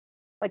topics.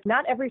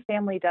 Not every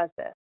family does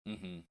this.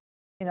 Mm-hmm.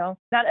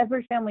 Not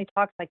every family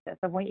talks like this.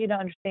 I want you to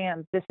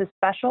understand this is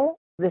special,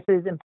 this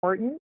is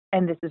important,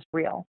 and this is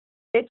real.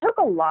 It took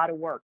a lot of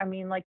work. I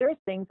mean, there's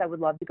things I would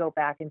love to go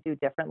back and do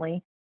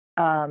differently.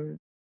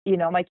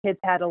 My kids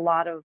had a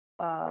lot of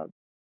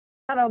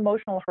kind of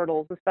emotional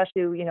hurdles,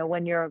 especially,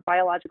 when your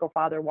biological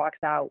father walks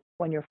out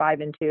when you're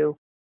 5 and 2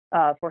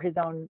 for his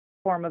own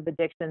form of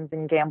addictions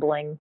and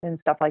gambling and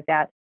stuff like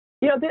that.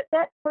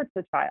 That hurts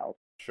a child.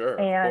 Sure,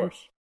 and of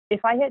course.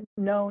 If I had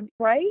known,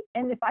 right?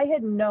 And if I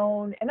had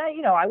known, and I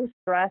was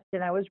stressed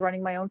and I was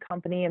running my own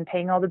company and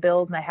paying all the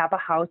bills, and I have a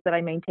house that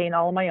I maintain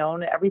all on my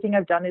own. Everything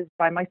I've done is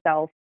by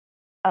myself.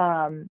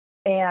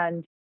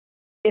 And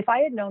if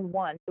I had known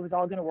once it was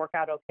all going to work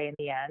out okay in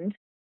the end,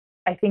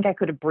 I think I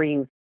could have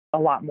breathed a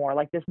lot more,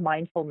 this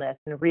mindfulness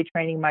and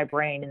retraining my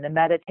brain and the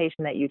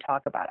meditation that you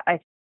talk about.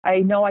 I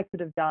know I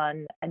could have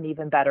done an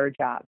even better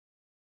job.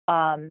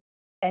 And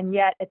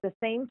yet at the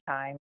same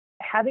time,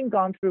 having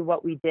gone through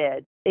what we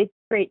did, it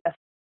created a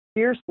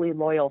fiercely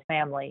loyal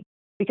family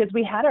because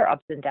we had our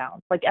ups and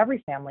downs, like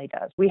every family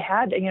does. We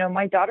had,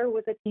 my daughter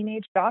was a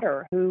teenage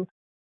daughter who,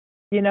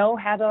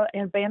 had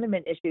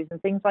abandonment issues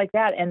and things like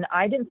that. And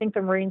I didn't think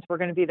the Marines were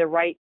going to be the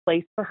right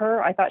place for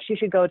her. I thought she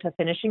should go to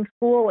finishing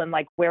school and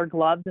wear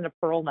gloves and a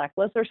pearl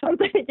necklace or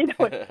something,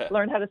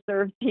 learn how to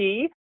serve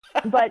tea.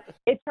 But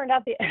it turned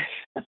out I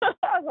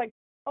was like,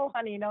 oh,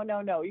 honey, no,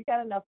 you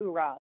got enough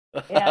hoorah.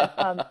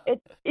 And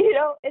it turned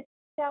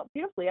out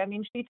beautifully. I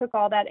mean, she took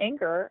all that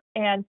anger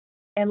and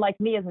And like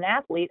me as an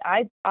athlete,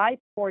 I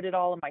poured it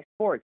all in my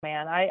sports,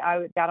 man.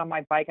 I got on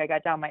my bike, I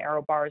got down my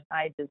aero bars, and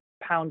I just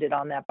pounded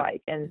on that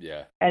bike,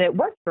 Yeah. and it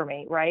worked for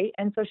me, right?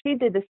 And so she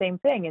did the same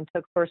thing and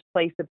took first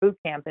place at boot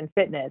camp in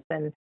fitness,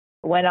 and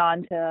went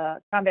on to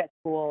combat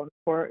school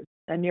for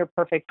a near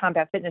perfect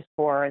combat fitness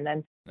corps, and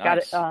then got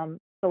Nice.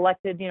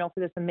 selected, for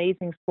this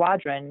amazing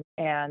squadron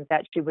and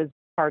that she was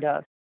part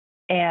of.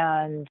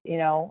 And,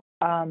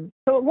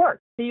 so it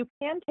works. So you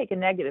can take a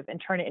negative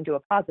and turn it into a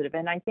positive.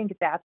 And I think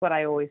that's what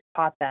I always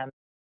taught them,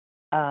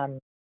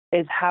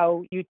 is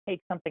how you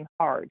take something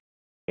hard.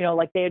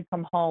 Like they would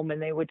come home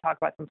and they would talk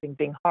about something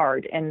being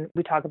hard. And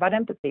we talk about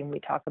empathy and we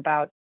talk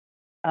about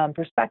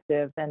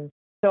perspective. And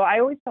so I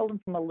always told them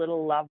from a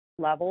little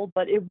level,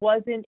 but it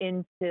wasn't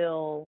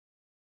until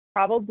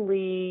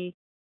probably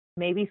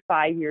maybe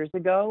 5 years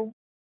ago,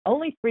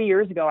 only 3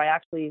 years ago, I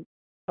actually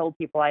told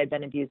people I had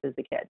been abused as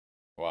a kid.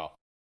 Wow.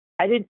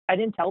 I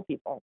didn't tell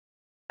people.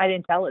 I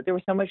didn't tell it. There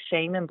was so much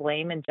shame and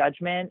blame and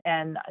judgment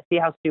and see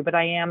how stupid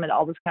I am and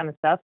all this kind of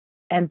stuff.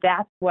 And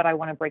that's what I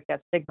want to break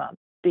that stigma,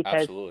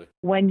 because Absolutely.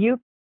 when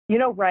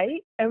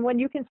right? And when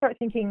you can start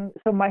thinking,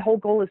 so my whole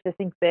goal is to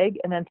think big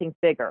and then think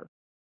bigger.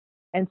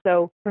 And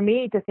so for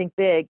me to think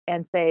big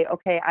and say,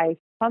 okay, I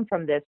come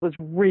from this was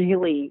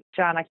really,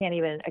 John, I can't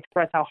even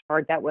express how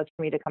hard that was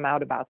for me to come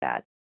out about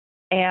that.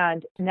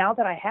 And now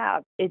that I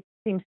have, it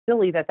seems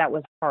silly that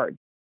was hard,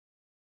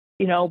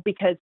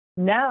 because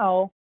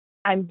now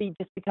I'm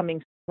just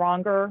becoming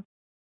stronger.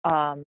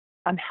 I'm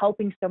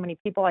helping so many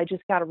people. I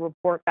just got a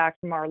report back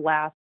from our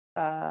last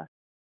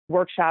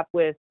workshop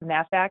with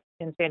NASDAQ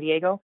in San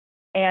Diego.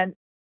 And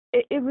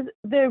it was,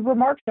 the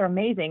remarks are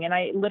amazing. And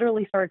I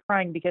literally started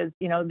crying because,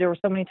 there were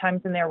so many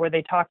times in there where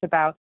they talked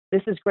about,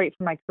 this is great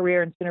for my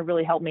career and it's going to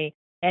really help me.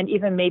 And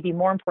even maybe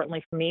more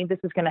importantly for me, this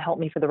is going to help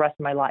me for the rest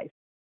of my life.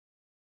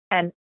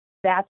 And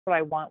that's what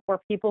I want, where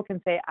people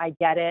can say, I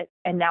get it.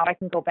 And now I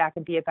can go back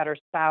and be a better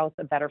spouse,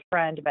 a better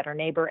friend, a better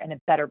neighbor, and a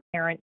better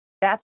parent.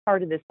 That's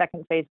part of the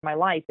second phase of my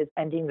life, is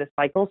ending the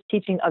cycles,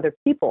 teaching other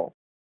people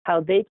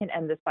how they can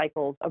end the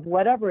cycles of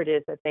whatever it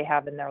is that they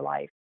have in their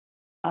life.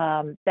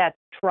 That's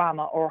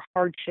trauma or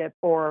hardship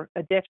or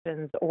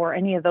addictions or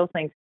any of those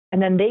things.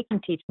 And then they can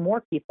teach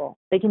more people.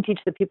 They can teach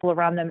the people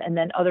around them and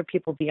then other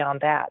people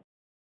beyond that.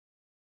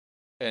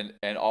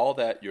 And all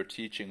that you're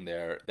teaching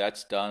there,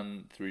 that's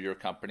done through your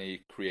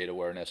company, Create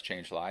Awareness,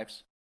 Change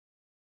Lives?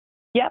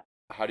 Yep.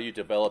 How do you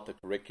develop the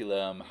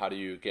curriculum? How do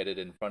you get it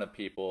in front of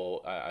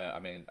people? I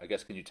mean, I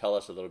guess, can you tell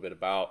us a little bit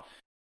about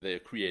the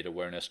Create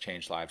Awareness,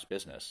 Change Lives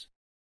business?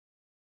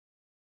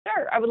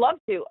 Sure, I would love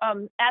to.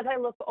 As I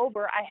look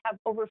over, I have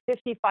over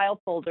 50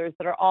 file folders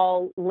that are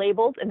all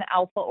labeled in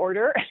alpha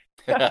order.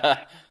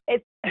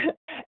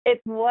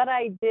 It's what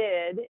I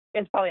did.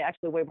 It's probably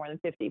actually way more than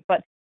 50,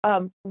 but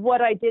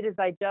what I did is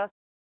I just,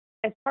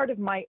 as part of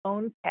my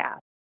own path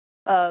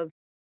of,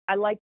 I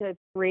like to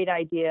create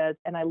ideas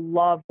and I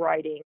love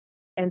writing.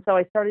 And so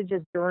I started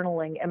just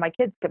journaling, and my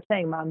kids kept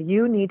saying, Mom,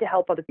 you need to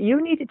help you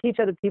need to teach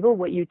other people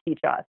what you teach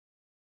us.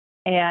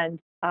 And,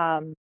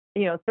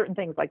 certain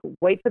things like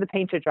wait for the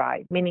paint to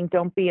dry, meaning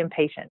don't be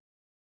impatient,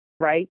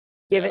 right?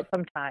 Give it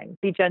some time,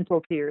 be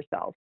gentle to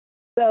yourself.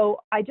 So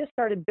I just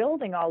started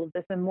building all of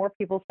this, and more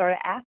people started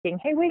asking,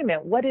 hey, wait a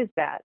minute, what is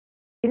that?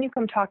 Can you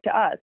come talk to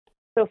us?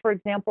 So, for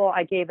example,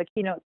 I gave a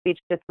keynote speech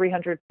to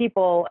 300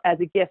 people as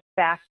a gift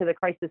back to the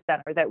crisis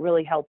center that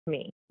really helped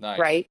me, Nice.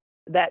 Right?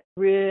 That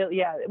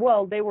really,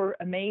 well, they were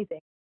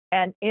amazing.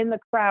 And in the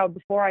crowd,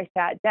 before I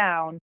sat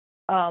down,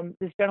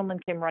 this gentleman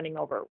came running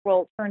over.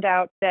 Well, it turned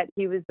out that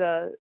he was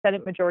a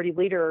Senate Majority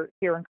Leader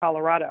here in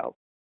Colorado.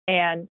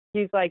 And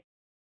he's like,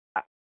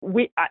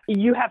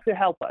 you have to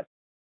help us.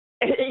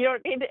 You know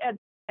what I mean?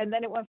 And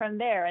then it went from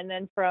there. And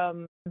then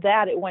from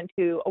that, it went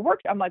to a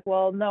workshop. I'm like,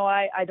 well, no,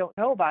 I don't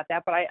know about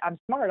that, but I'm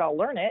smart. I'll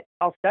learn it.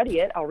 I'll study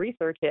it. I'll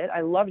research it.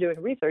 I love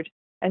doing research.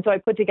 And so I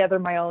put together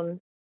my own,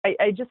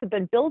 I just have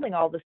been building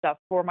all this stuff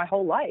for my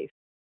whole life.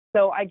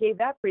 So I gave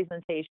that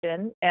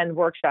presentation and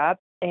workshop,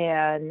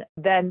 and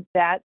then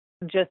it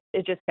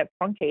just kept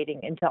truncating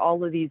into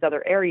all of these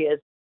other areas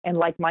and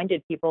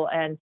like-minded people.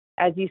 And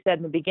as you said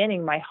in the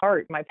beginning, my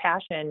heart, my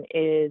passion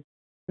is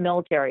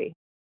military.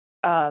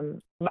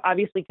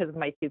 Obviously because of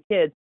my two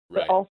kids,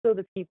 Right. but also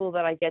the people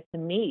that I get to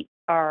meet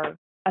are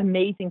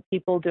amazing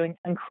people doing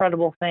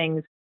incredible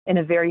things in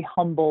a very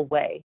humble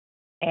way.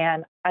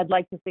 And I'd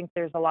like to think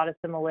there's a lot of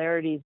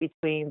similarities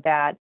between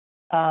that.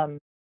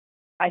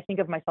 I think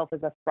of myself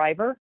as a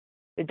thriver.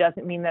 It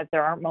doesn't mean that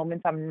there aren't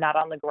moments I'm not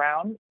on the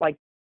ground, like,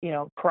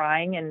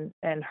 crying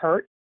and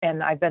hurt.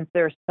 And I've been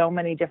there so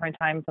many different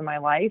times in my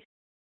life.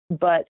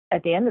 But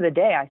at the end of the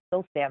day, I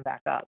still stand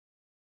back up.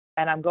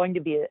 And I'm going to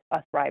be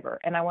a thriver.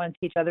 And I want to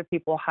teach other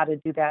people how to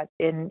do that.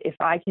 And if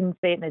I can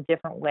say it in a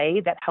different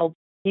way that helps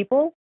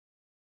people,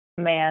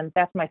 man,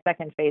 that's my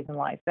second phase in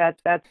life.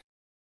 That's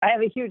I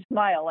have a huge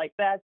smile like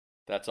that.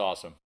 That's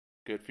awesome.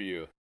 Good for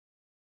you.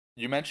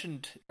 You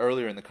mentioned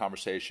earlier in the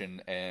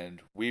conversation,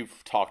 and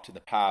we've talked in the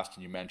past,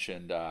 and you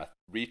mentioned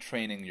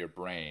retraining your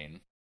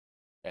brain.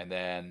 And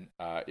then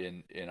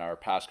in our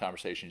past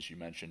conversations, you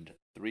mentioned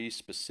three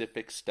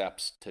specific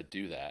steps to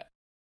do that.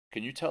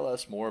 Can you tell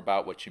us more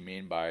about what you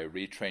mean by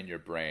retrain your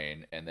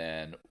brain, and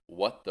then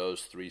what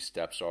those three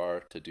steps are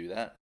to do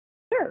that?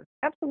 Sure,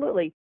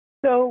 absolutely.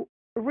 So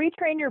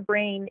retrain your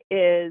brain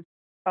is,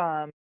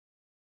 I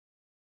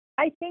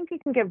think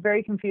it can get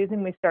very confusing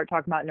when we start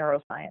talking about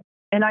neuroscience.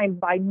 And I'm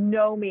by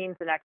no means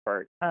an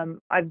expert.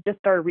 I've just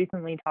started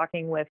recently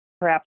talking with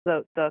perhaps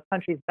the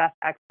country's best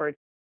experts.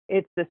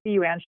 It's the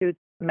CU Anschutz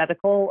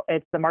Medical.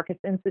 It's the Marcus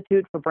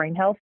Institute for Brain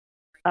Health.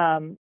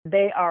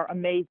 They are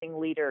amazing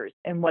leaders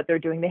in what they're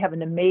doing. They have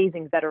an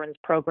amazing veterans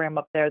program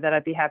up there that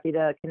I'd be happy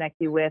to connect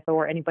you with,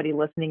 or anybody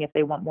listening if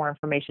they want more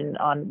information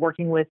on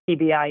working with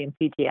TBI and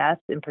PTS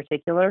in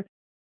particular.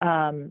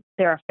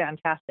 They're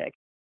fantastic.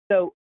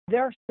 So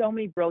there are so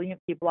many brilliant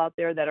people out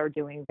there that are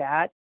doing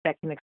that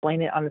can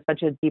explain it on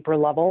such a deeper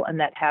level and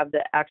that have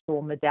the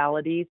actual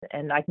modalities.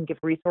 And I can give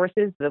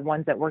resources, the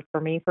ones that worked for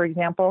me, for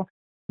example.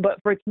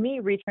 But for me,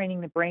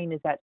 retraining the brain is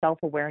that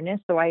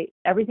self-awareness. So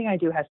everything I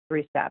do has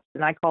three steps,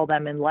 and I call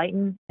them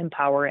enlighten,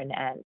 empower, and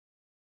end.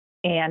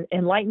 And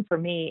enlighten for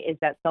me is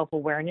that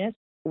self-awareness,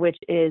 which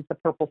is the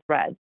purple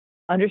thread.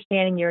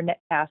 Understanding your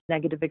past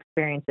negative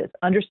experiences,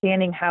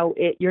 understanding how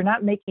you're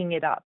not making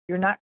it up. You're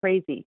not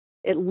crazy.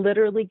 It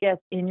literally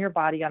gets in your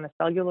body on a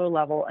cellular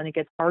level, and it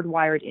gets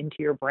hardwired into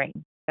your brain.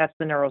 That's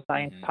the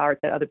neuroscience part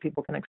that other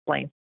people can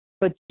explain.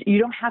 But you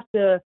don't have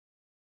to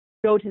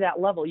go to that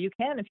level. You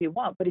can if you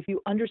want, but if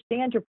you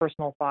understand your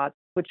personal thoughts,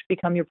 which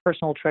become your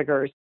personal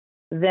triggers,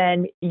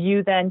 then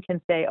you then can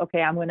say,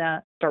 okay, I'm going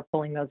to start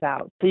pulling those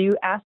out. So you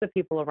ask the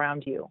people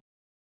around you.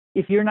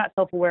 If you're not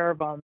self-aware of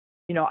them,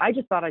 I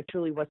just thought I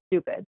truly was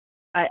stupid.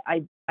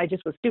 I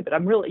just was stupid.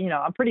 I'm really,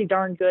 I'm pretty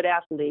darn good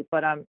athlete,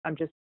 but I'm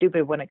just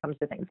stupid when it comes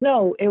to things.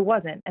 No, it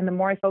wasn't. And the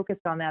more I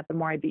focused on that, the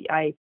more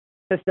I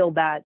fulfilled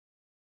that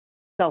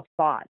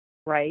self-thought,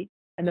 right?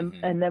 And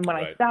then when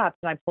I stopped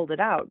and I pulled it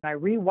out and I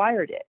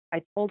rewired it,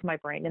 I told my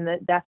brain, and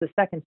that's the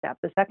second step.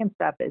 The second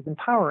step is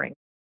empowering.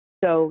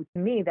 So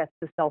to me, that's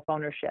the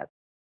self-ownership.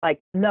 Like,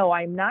 no,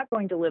 I'm not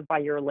going to live by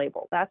your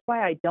label. That's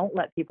why I don't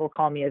let people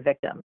call me a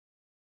victim.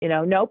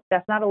 Nope,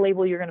 that's not a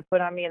label you're going to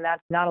put on me, and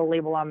that's not a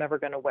label I'm ever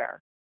going to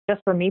wear.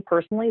 Just for me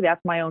personally,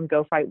 that's my own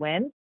go, fight,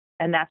 win,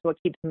 and that's what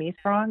keeps me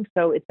strong.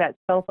 So it's that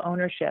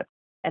self-ownership.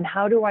 And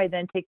how do I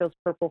then take those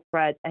purple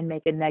threads and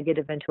make a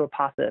negative into a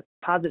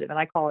positive? And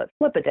I call it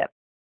flip a dip.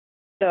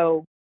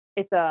 So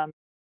it's a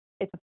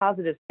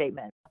positive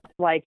statement.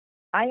 Like,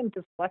 I am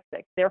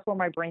dyslexic, therefore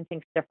my brain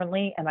thinks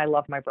differently, and I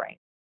love my brain.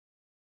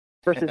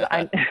 Versus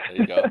I'm there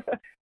you go.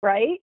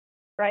 right.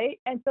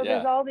 And so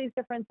there's all these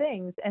different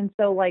things. And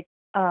so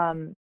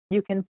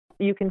you can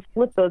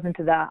flip those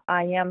into the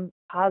I am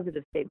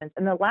positive statements.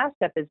 And the last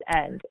step is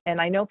end.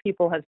 And I know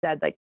people have said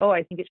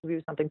I think it should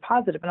be something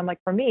positive. And I'm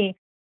like, for me,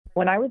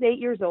 when I was 8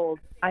 years old,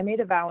 I made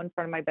a vow in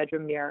front of my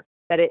bedroom mirror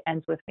that it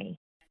ends with me,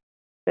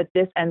 that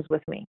this ends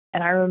with me.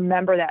 And I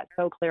remember that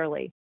so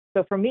clearly.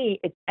 So for me,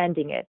 it's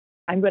ending it.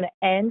 I'm going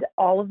to end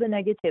all of the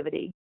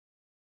negativity.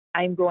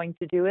 I'm going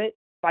to do it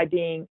by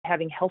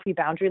having healthy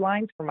boundary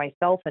lines for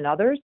myself and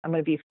others. I'm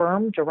going to be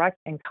firm, direct,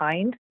 and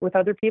kind with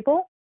other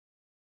people.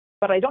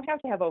 But I don't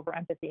have to have over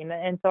empathy.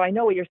 And so I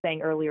know what you're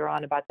saying earlier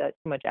on about that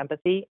too much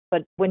empathy.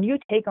 But when you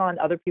take on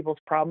other people's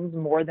problems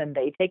more than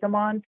they take them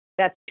on,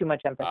 that's too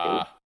much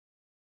empathy.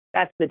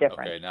 That's the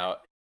difference. Okay,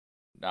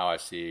 now I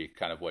see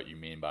kind of what you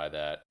mean by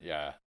that.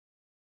 Yeah.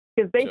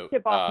 Because they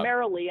tip off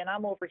merrily, and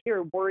I'm over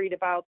here worried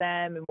about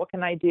them, and what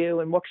can I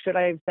do, and what should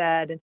I have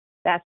said? And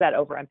that's that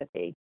over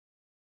empathy.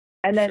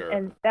 And then,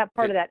 and that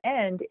part of that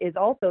end is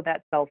also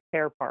that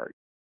self-care part.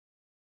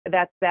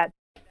 That's that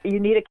you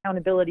need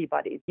accountability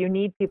buddies. You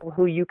need people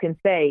who you can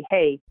say,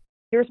 hey,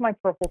 here's my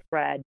purple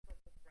thread.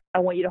 I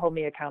want you to hold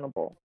me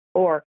accountable.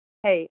 Or,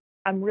 hey,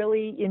 and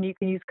you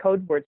can use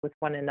code words with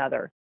one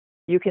another.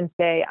 You can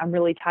say, I'm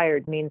really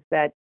tired, means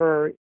that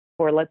for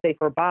let's say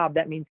for Bob,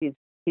 that means he's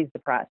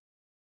depressed.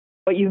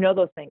 But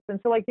those things. And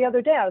so the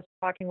other day I was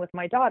talking with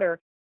my daughter,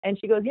 and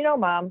she goes,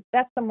 Mom,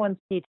 that's someone's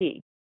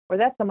PT, or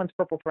that's someone's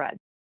purple thread.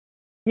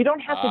 You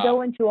don't have to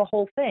go into a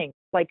whole thing.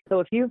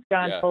 So if you've,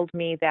 John, told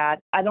me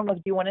that, I don't know,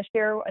 do you want to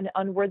share an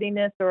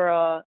unworthiness or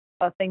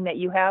a thing that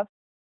you have?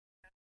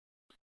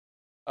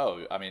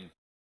 Oh, I mean,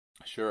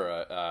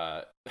 sure.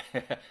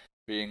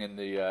 Being in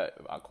the,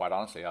 quite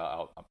honestly,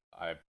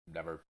 I've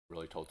never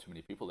really told too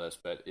many people this,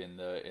 but in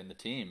the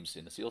teams,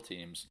 in the SEAL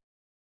teams,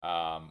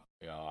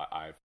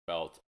 I've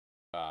felt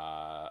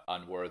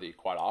unworthy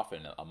quite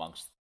often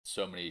amongst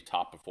so many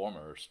top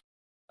performers.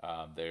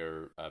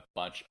 They're a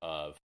bunch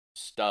of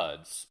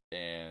studs,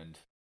 and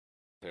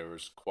there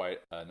was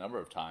quite a number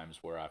of times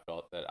where I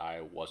felt that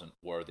I wasn't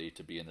worthy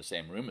to be in the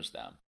same room as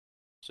them.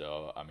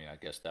 So, I mean, I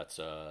guess that's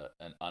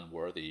an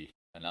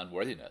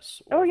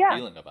unworthiness, or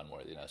feeling of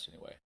unworthiness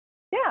anyway.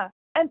 Yeah,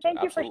 and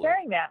thank you for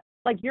sharing that.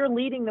 You're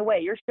leading the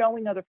way. You're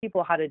showing other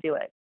people how to do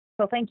it.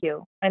 So thank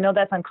you. I know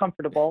that's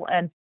uncomfortable,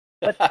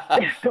 but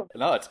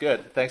no, it's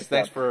good. Thanks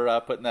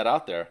for putting that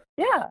out there.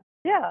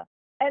 Yeah.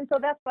 And so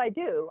that's what I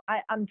do.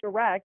 I'm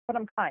direct, but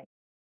I'm kind.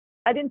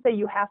 I didn't say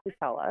you have to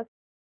tell us.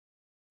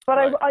 But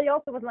Right. I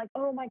also wasn't like,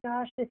 oh my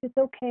gosh, if it's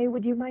okay,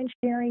 would you mind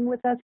sharing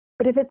with us?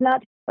 But if it's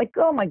not, like,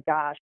 oh my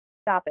gosh,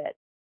 stop it.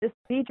 Just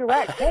be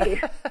direct. Hey,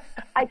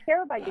 I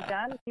care about you,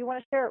 John. If you want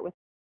to share it with me.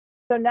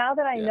 So now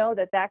that I Yeah. know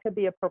that that could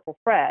be a purple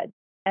thread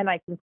and I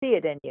can see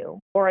it in you,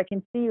 or I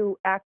can see you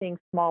acting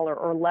smaller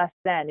or less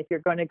than if you're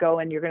going to go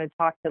and you're going to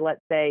talk to,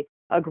 let's say,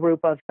 a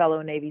group of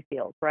fellow Navy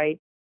SEALs, right?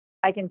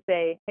 I can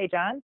say, hey,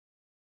 John,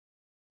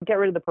 get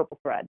rid of the purple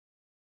thread.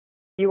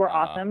 You are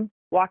Uh-huh. awesome.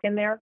 Walk in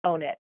there,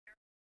 own it,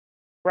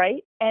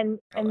 right? I And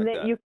like that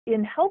that. you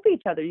can help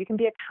each other. You can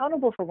be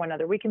accountable for one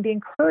another. We can be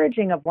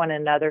encouraging of one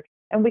another,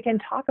 and we can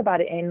talk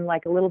about it in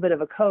like a little bit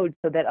of a code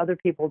so that other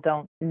people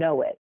don't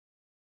know it,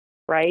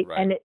 right?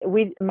 Right.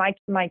 And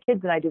my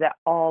kids and I do that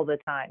all the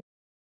time.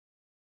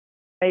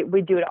 Right?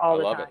 We do it I all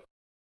the love it. time,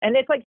 and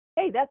it's like,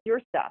 hey, that's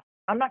your stuff.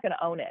 I'm not going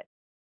to own it,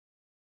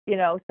 you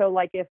know. So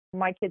like if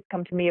my kids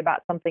come to me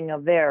about something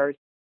of theirs,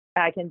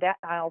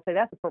 I'll say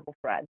that's a purple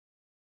thread.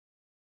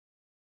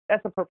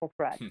 That's a purple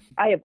thread.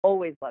 I have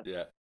always loved you.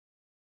 Yeah.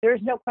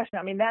 There's no question.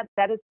 I mean, that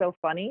is so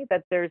funny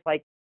that there's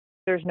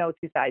no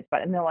two sides,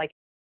 but and they're like,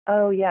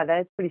 oh yeah,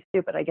 that is pretty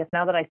stupid. I guess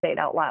now that I say it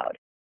out loud.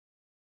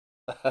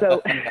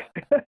 So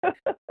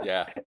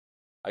Yeah.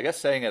 I guess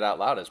saying it out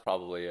loud is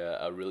probably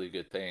a really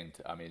good thing.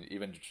 I mean,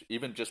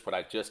 even just what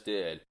I just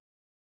did,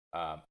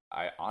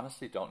 I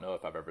honestly don't know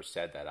if I've ever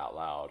said that out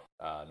loud.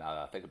 Now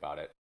that I think about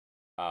it,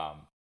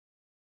 um,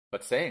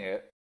 but saying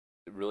it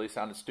really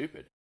sounded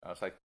stupid. I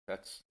was like,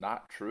 that's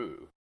not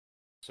true.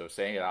 So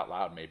saying it out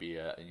loud may be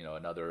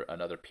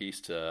another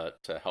piece to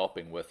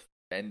helping with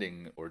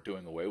ending or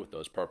doing away with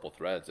those purple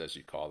threads, as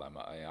you call them.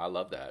 I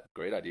love that.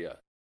 Great idea.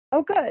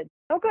 oh good,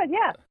 oh good,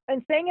 yeah.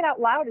 And saying it out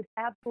loud is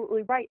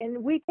absolutely right.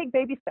 And we take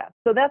baby steps.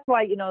 So that's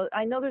why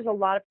I know there's a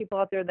lot of people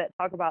out there that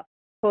talk about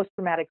post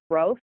traumatic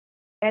growth.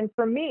 And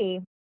for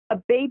me,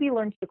 a baby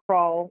learns to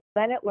crawl,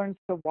 then it learns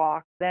to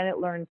walk, then it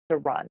learns to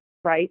run,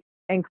 right?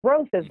 And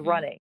growth is Hmm.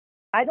 running.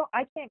 I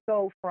can't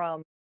go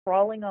from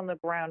crawling on the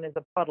ground as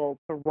a puddle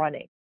to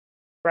running,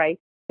 right?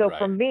 So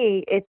for Right.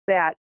 me, it's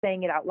that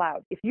saying it out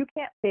loud. If you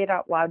can't say it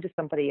out loud to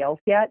somebody else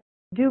yet,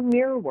 do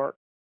mirror work.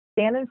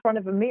 Stand in front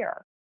of a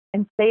mirror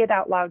and say it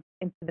out loud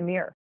into the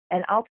mirror.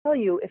 And I'll tell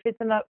you, if it's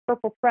in a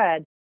purple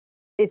thread,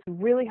 it's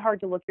really hard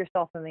to look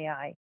yourself in the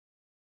eye.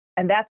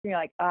 And that's when you're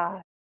like,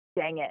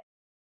 dang it.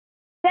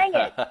 Dang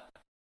it.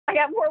 I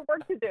got more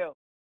work to do.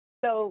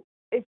 So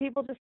if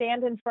people just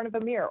stand in front of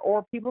a mirror,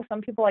 or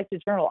some people like to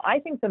journal, I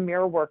think the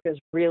mirror work is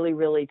really,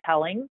 really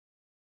telling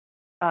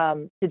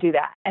to do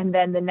that. And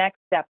then the next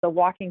step, the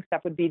walking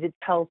step, would be to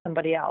tell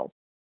somebody else.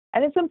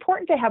 And it's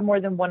important to have more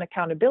than one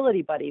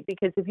accountability buddy,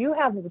 because if you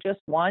have just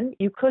one,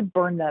 you could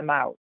burn them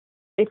out.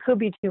 It could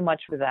be too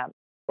much for them.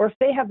 Or if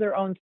they have their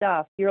own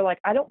stuff, you're like,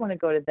 I don't want to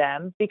go to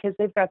them because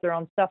they've got their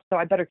own stuff, so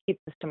I better keep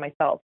this to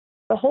myself.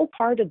 The whole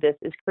part of this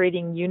is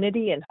creating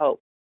unity and hope.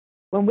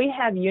 When we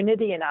have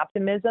unity and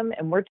optimism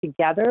and we're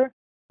together,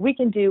 we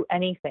can do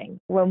anything.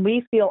 When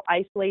we feel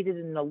isolated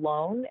and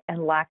alone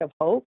and lack of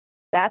hope,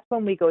 that's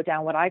when we go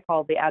down what I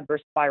call the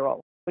adverse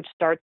spiral, which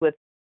starts with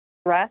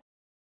stress,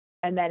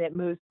 and then it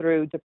moves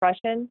through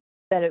depression,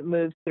 then it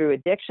moves through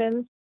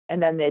addictions,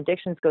 and then the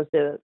addictions goes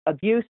to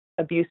abuse,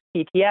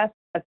 PTS,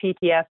 a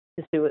PTS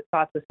to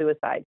thoughts of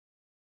suicide.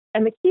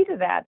 And the key to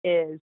that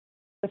is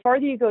the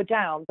farther you go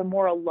down, the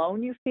more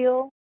alone you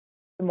feel,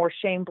 the more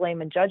shame,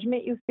 blame, and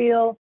judgment you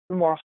feel, the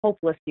more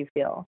hopeless you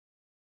feel.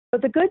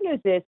 But the good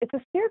news is it's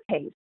a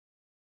staircase.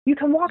 You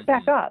can walk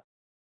back Hmm. up.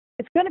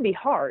 It's going to be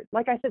hard.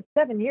 Like I said,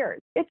 7 years.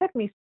 It took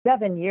me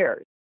 7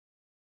 years,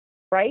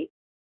 right,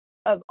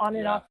 of on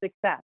and Yeah. off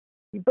success.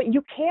 But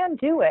you can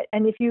do it.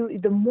 And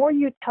the more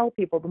you tell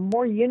people, the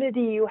more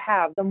unity you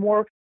have, the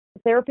more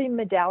therapy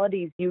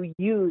modalities you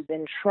use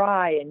and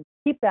try and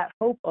keep that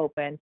hope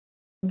open,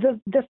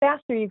 the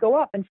faster you go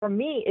up. And for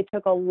me, it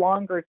took a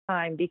longer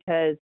time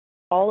because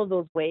all of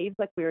those waves,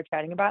 like we were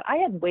chatting about, I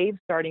had waves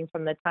starting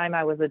from the time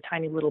I was a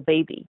tiny little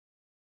baby.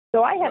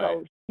 So I had Right.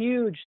 a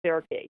huge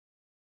staircase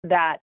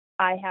that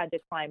I had to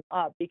climb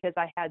up because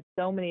I had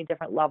so many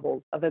different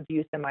levels of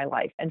abuse in my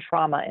life and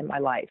trauma in my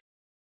life.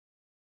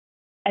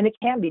 And it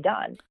can be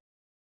done.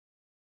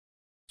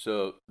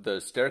 So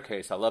the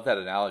staircase, I love that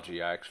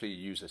analogy. I actually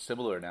use a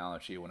similar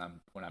analogy when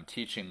I'm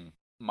teaching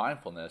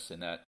mindfulness.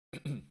 In that,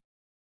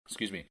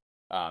 excuse me,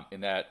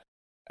 in that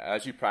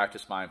as you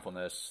practice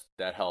mindfulness,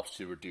 that helps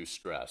to reduce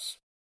stress,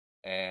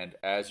 and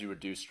as you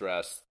reduce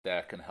stress,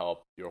 that can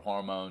help your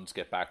hormones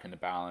get back into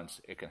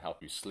balance. It can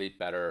help you sleep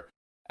better.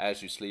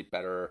 As you sleep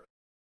better,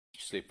 you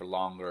sleep for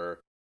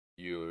longer.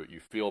 You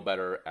feel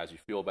better. As you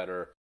feel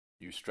better,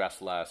 you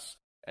stress less,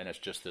 and it's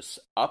just this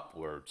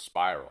upward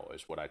spiral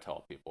is what I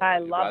tell people. I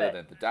love it.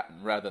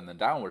 Rather than the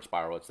downward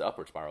spiral, it's the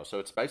upward spiral. So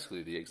it's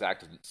basically the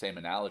exact same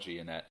analogy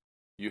in that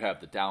you have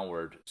the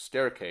downward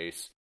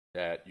staircase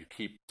that you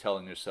keep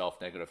telling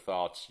yourself negative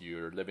thoughts.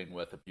 You're living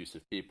with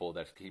abusive people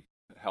that keep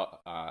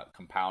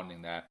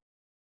compounding that.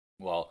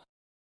 Well,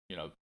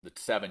 the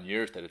 7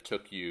 years that it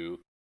took you,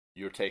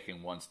 you're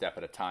taking one step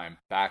at a time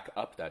back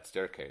up that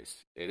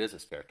staircase. It is a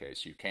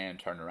staircase. You can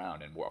turn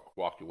around and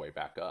walk your way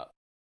back up.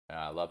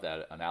 I love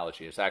that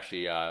analogy. It's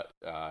actually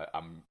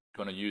I'm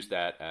going to use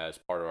that as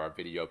part of our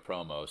video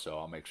promo, so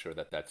I'll make sure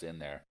that that's in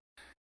there.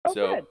 Oh,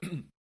 So,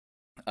 good.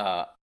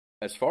 uh,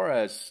 as far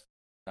as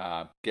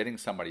getting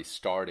somebody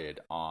started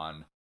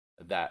on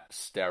that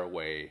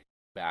stairway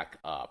back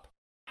up,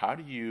 how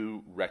do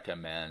you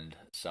recommend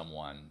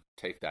someone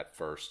take that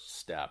first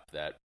step?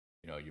 That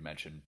you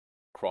mentioned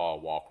crawl,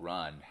 walk,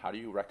 run. How do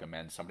you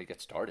recommend somebody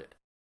get started?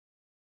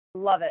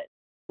 Love it.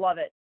 Love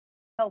it.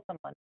 Tell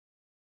someone.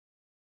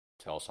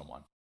 Tell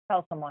someone.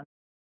 Tell someone.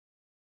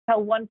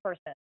 Tell one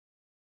person.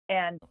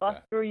 And bust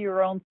Okay. through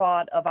your own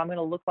thought of, I'm going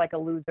to look like a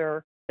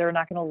loser. They're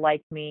not going to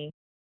like me.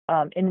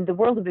 In the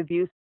world of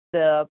abuse,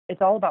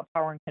 it's all about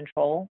power and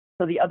control.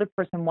 So the other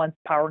person wants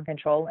power and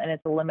control, and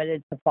it's a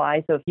limited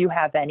supply. So if you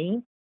have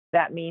any,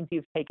 that means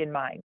you've taken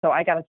mine. So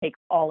I got to take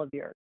all of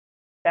yours.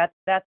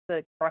 That's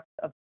the crux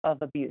of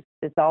abuse.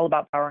 It's all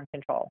about power and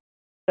control.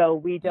 So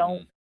we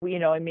don't,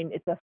 Hmm. I mean,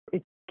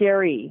 it's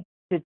scary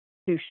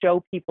to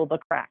show people the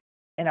cracks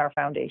in our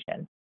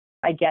foundation.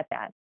 I get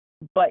that,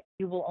 but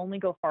you will only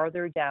go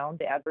farther down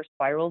the adverse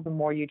spiral the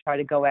more you try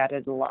to go at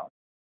it alone.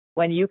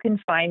 When you can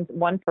find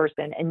one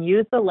person and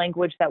use the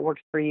language that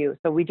works for you.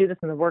 So we do this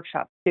in the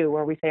workshop too,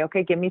 where we say,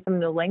 okay, give me some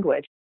new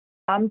language.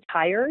 I'm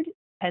tired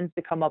tends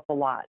to come up a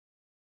lot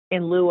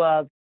in lieu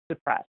of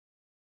depressed.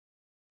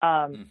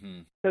 Hmm.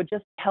 So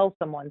just tell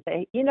someone,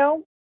 say,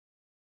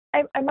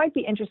 I might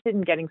be interested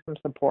in getting some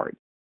support.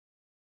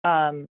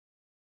 Um,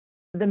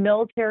 the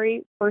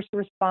military, first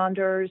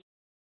responders,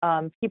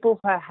 people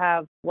who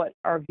have what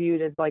are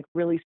viewed as like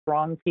really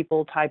strong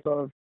people type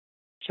of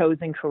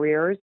chosen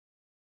careers,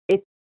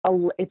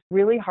 it's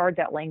really hard,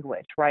 that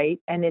language, right?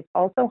 And it's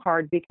also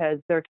hard because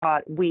they're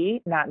taught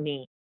we, not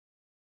me.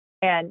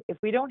 And if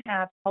we don't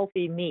have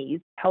healthy me's,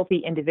 healthy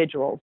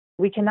individuals,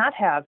 we cannot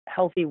have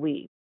healthy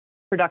we,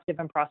 productive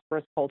and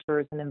prosperous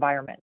cultures and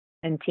environments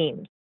and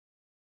teams.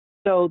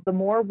 So the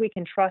more we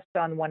can trust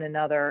on one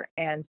another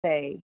and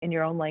say in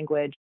your own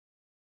language,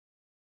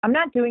 I'm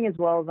not doing as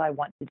well as I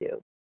want to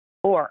do,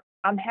 or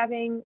I'm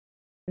having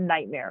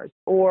nightmares,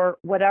 or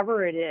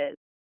whatever it is.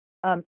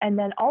 And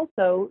then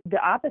also the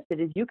opposite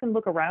is you can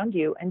look around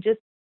you and just,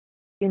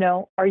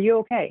 are you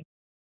okay?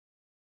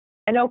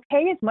 And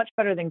okay is much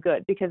better than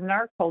good, because in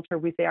our culture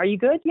we say, are you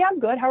good? Yeah, I'm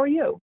good. How are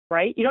you?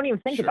 Right? You don't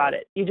even think about Sure.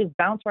 it. You just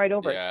bounce right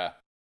over it. Yeah.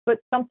 But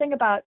something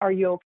about, are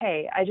you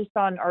okay? I just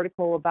saw an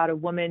article about a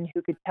woman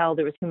who could tell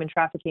there was human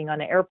trafficking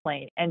on an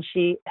airplane, and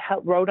she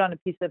wrote on a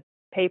piece of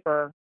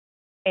paper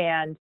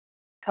and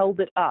held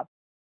it up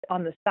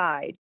on the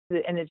side,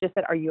 and it just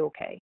said, are you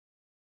okay?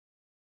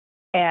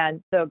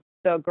 And the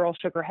girl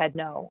shook her head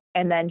no.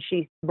 And then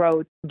she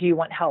wrote, do you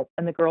want help?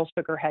 And the girl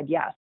shook her head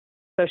yes.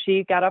 So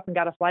she got up and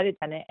got a flight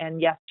attendant,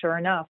 and yes, sure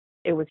enough,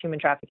 it was human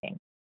trafficking.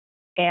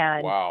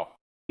 And Wow.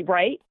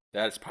 right?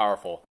 That's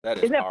powerful. That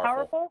is Isn't that powerful.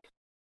 powerful?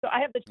 So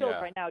I have the chills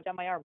Yeah. right now down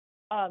my arm.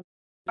 Are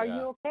Yeah.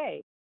 you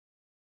okay?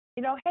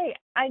 Hey,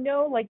 I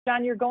know, like,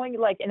 John, you're going,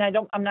 like, and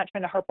I'm not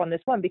trying to harp on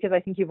this one because I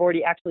think you've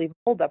already actually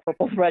pulled that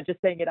purple thread just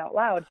saying it out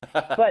loud.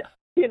 But,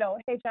 hey,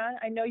 John,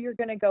 I know you're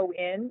going to go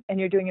in and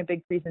you're doing a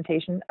big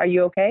presentation. Are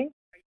you okay?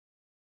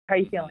 How are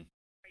you Hmm. feeling?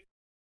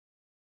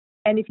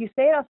 And if you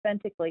say it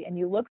authentically and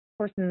you look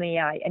the person in the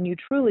eye and you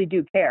truly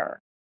do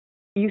care,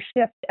 you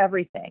shift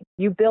everything.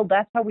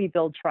 That's how we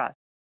build trust,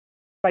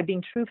 by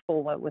being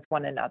truthful with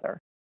one another,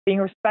 being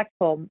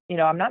respectful.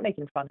 I'm not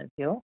making fun of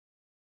you,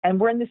 and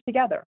we're in this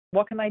together.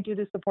 What can I do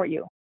to support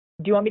you?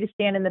 Do you want me to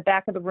stand in the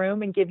back of the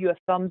room and give you a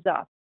thumbs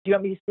up? Do you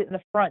want me to sit in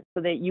the front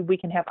so that we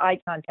can have eye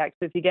contact?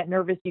 So if you get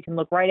nervous, you can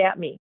look right at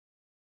me.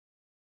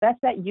 That's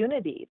that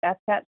unity. That's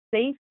that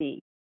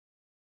safety.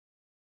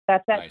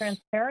 That's that Nice.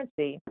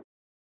 transparency.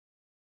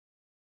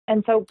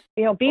 And so,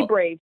 be Well,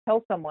 brave,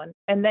 tell someone,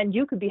 and then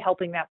you could be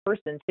helping that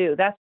person too.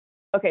 That's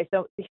okay.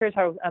 So here's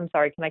how, I'm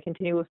sorry. Can I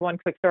continue with one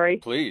quick story?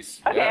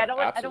 please. Okay. Yeah,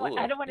 I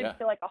absolutely. don't want to Yeah.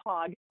 feel like a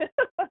hog.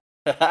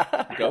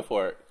 Go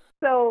for it.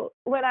 So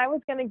when I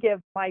was going to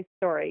give my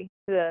story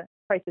to the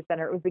crisis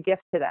center, it was a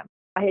gift to them.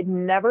 I had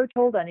never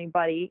told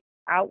anybody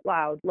out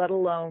loud, let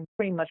alone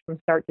pretty much from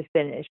start to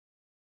finish.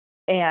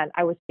 And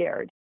I was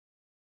scared.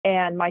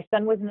 And my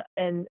son was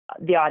in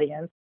the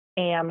audience,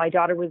 and my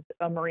daughter was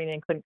a Marine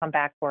and couldn't come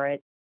back for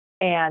it.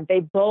 And they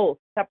both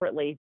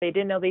separately, they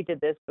didn't know they did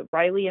this, but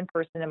Riley in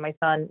person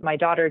and my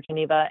daughter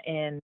Geneva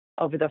in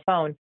over the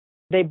phone,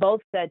 they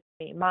both said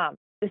to me, Mom,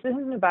 this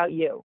isn't about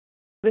you.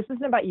 This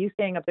isn't about you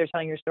staying up there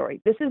telling your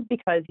story. This is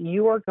because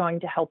you are going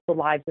to help the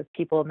lives of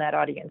people in that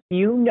audience.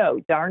 You know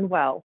darn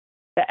well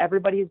that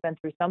everybody has been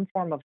through some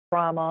form of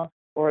trauma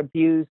or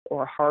abuse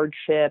or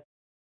hardship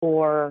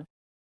or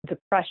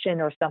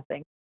depression or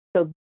something.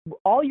 So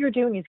all you're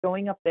doing is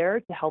going up there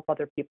to help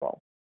other people.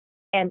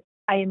 And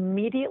I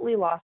immediately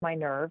lost my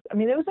nerve. I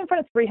mean, it was in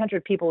front of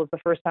 300 people. It was the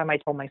first time I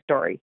told my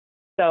story.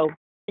 So,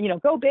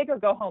 go big or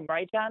go home,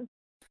 right, John?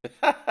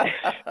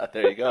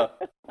 There you go.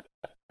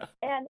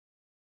 And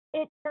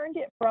it turned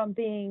it from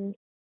being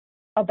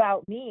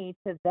about me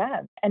to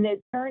them. And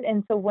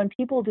so when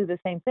people do the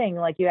same thing,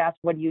 like you asked,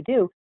 what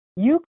do?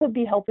 You could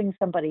be helping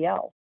somebody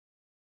else.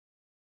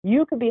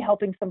 You could be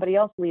helping somebody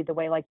else lead the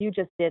way, like you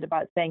just did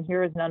about saying,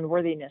 here is an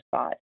unworthiness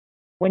thought.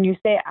 When you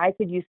say, I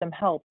could use some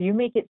help, you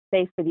make it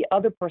safe for the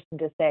other person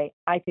to say,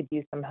 I could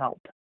use some help.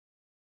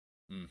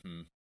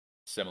 Mm-hmm.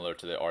 Similar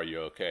to the "Are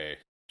you okay?"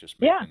 Just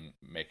Yeah.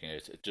 making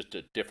it just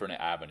a different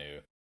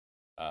avenue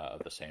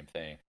of the same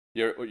thing.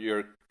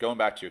 You're going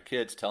back to your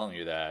kids telling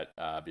you that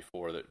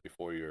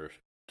before you're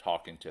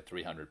talking to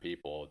 300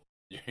 people.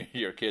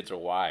 Your kids are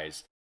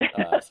wise.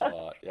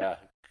 Yeah,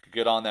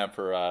 good on them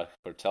for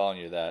telling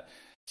you that.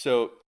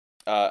 So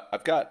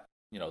I've got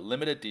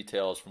limited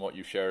details from what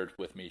you shared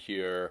with me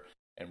here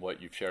and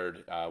what you've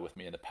shared with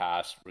me in the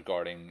past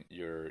regarding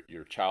your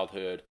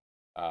childhood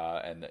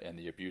and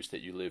the abuse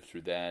that you lived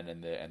through then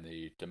and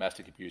the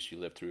domestic abuse you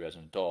lived through as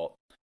an adult.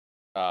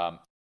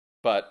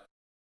 But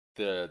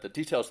the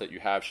details that you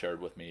have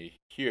shared with me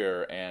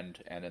here and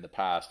in the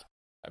past,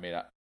 I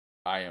mean,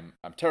 I'm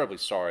terribly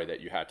sorry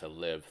that you had to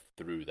live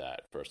through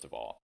that, first of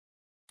all.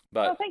 Oh,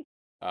 But thanks.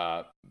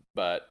 uh,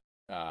 but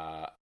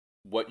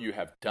what you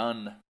have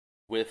done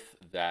with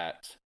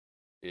that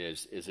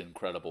is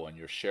incredible, and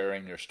you're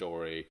sharing your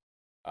story,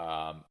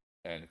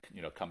 and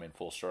coming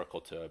full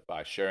circle to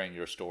by sharing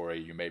your story,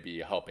 you may be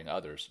helping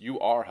others. You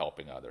are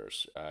helping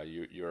others.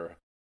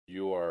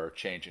 You are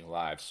changing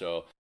lives.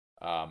 So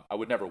I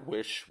would never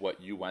wish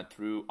what you went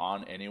through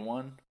on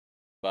anyone,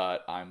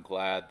 but I'm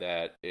glad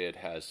that it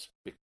has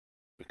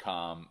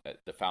become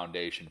the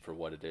foundation for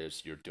what it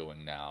is you're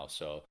doing now.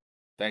 So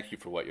thank you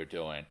for what you're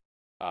doing,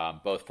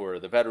 both for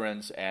the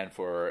veterans and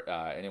for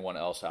anyone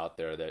else out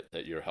there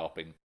that you're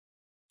helping.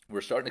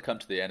 We're starting to come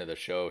to the end of the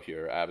show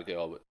here,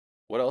 Abigail.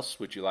 What else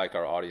would you like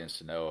our audience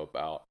to know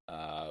about,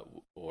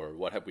 or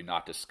what have we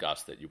not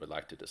discussed that you would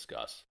like to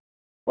discuss?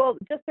 Well,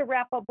 just to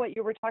wrap up what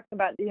you were talking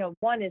about,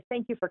 one is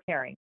thank you for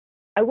caring.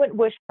 I wouldn't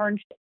wish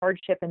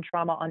hardship and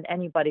trauma on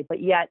anybody,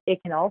 but yet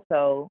it can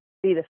also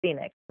be the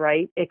phoenix,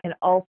 right? It can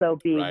also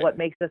be Right. what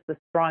makes us the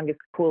strongest,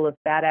 coolest,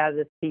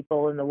 badass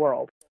people in the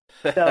world.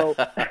 So,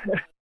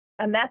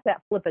 and that's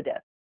that flip of disc.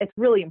 It's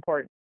really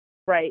important,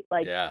 right?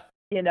 Like, Yeah.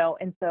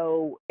 And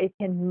so it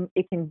can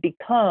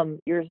become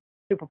your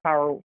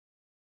superpower,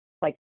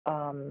 like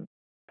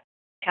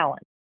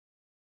talent.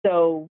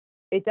 So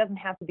it doesn't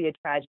have to be a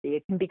tragedy.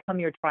 It can become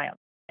your triumph.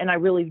 And I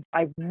really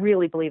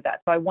believe that.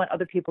 So I want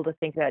other people to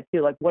think that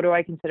too. Like, what do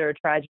I consider a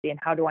tragedy, and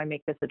how do I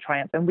make this a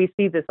triumph? And we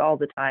see this all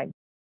the time.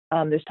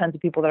 There's tons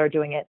of people that are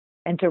doing it.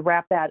 And to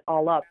wrap that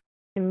all up,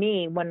 to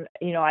me, when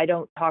I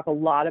don't talk a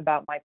lot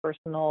about my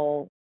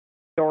personal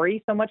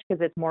story so much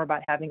because it's more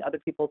about having other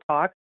people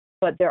talk.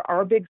 But there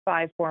are big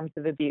 5 forms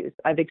of abuse.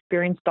 I've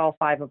experienced all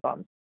 5 of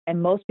them.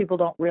 And most people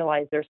don't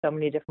realize there's so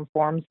many different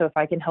forms. So if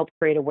I can help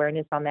create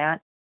awareness on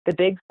that, the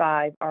big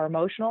 5 are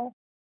emotional,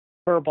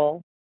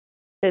 verbal,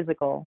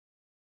 physical,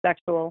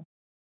 sexual,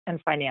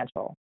 and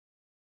financial.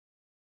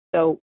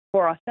 So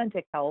for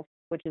authentic health,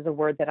 which is a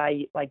word that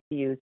I like to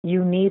use,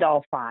 you need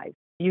all 5.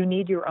 You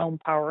need your own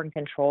power and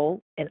control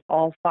in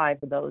all 5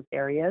 of those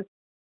areas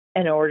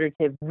in order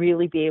to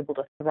really be able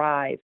to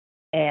thrive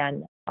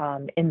and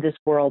in this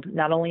world,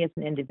 not only as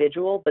an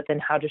individual, but then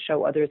how to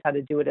show others how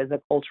to do it as a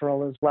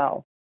cultural as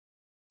well.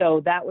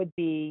 So that would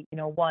be,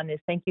 one is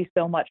thank you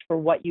so much for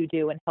what you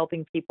do and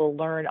helping people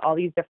learn all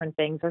these different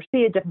things or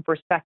see a different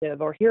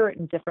perspective or hear it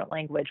in different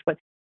language. But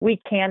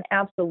we can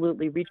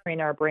absolutely retrain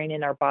our brain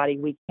and our body.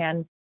 We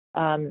can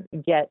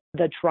get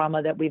the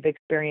trauma that we've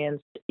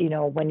experienced,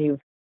 when you've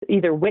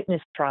either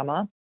witnessed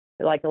trauma,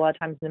 like a lot of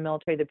times in the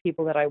military, the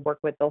people that I work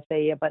with, they'll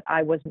say, yeah, but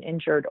I wasn't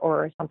injured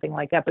or something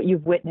like that, but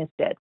you've witnessed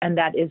it. And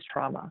that is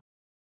trauma.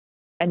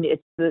 And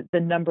it's the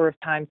number of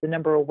times, the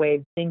number of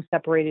waves, being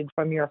separated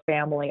from your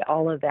family,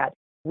 all of that.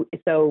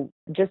 So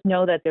just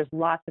know that there's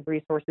lots of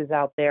resources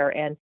out there,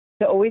 and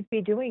to always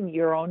be doing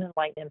your own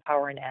enlightenment,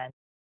 empower, and end.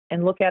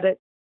 And look at it,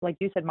 like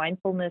you said,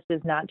 mindfulness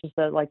is not just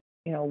a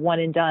one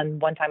and done,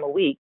 one time a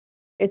week.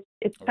 It's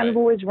kind of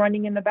Right. always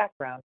running in the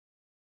background.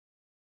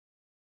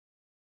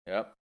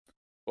 Yep.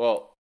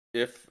 Well,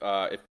 if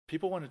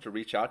people wanted to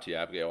reach out to you,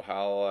 Abigail,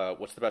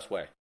 what's the best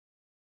way?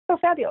 So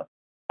fabulous.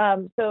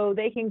 So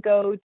they can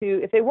go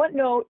to, if they want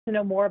to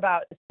know more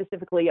about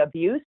specifically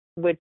abuse,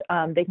 which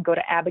they can go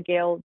to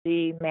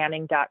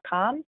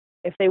abigailgmanning.com.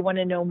 If they want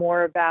to know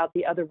more about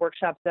the other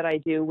workshops that I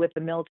do with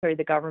the military,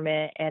 the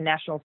government, and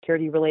national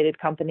security related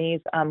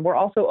companies, we're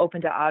also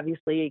open to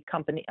obviously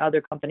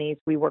other companies.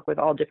 We work with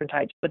all different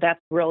types, but that's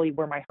really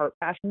where my heart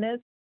passion is.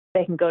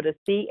 They can go to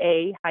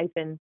ca-cl.com.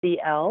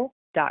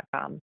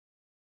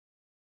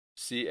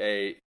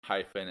 ca-cl.com.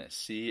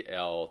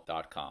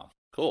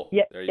 Cool.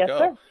 Yeah, There you yes, go.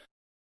 sir.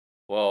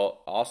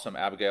 Well, awesome,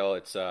 Abigail.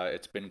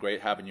 It's been great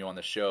having you on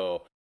the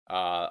show.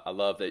 I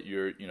love that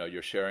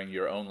you're sharing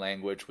your own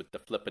language with the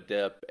flip a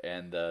dip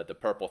and the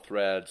purple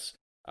threads.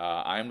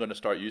 I'm going to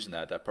start using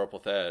that purple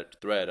thread,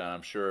 and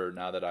I'm sure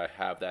now that I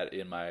have that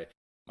in my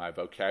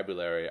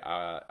vocabulary,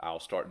 I'll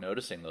start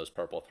noticing those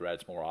purple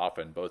threads more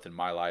often, both in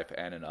my life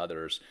and in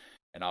others.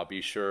 And I'll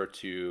be sure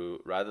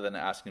to, rather than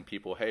asking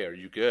people, "Hey, are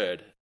you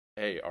good?"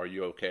 "Hey, are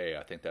you okay?"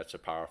 I think that's a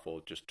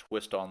powerful just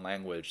twist on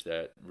language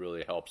that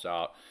really helps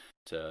out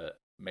to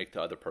make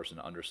the other person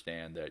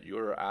understand that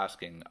you're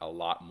asking a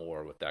lot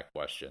more with that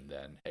question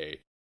than, hey,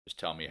 just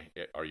tell me,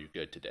 are you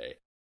good today?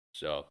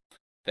 So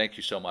thank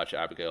you so much,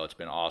 Abigail. It's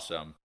been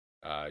awesome.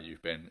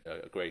 You've been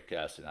a great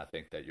guest, and I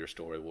think that your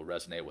story will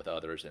resonate with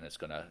others, and it's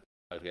going to,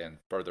 again,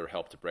 further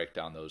help to break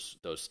down those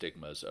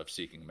stigmas of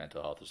seeking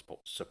mental health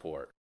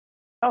support.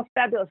 Oh,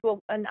 fabulous. Well,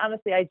 and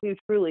honestly, I do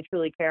truly,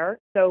 truly care.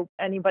 So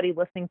anybody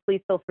listening,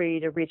 please feel free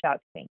to reach out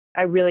to me.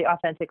 I really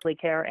authentically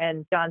care.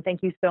 And John,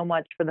 thank you so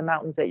much for the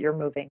mountains that you're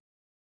moving.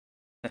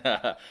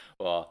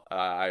 Well,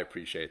 I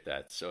appreciate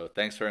that. So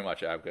thanks very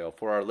much, Abigail.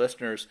 For our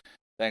listeners,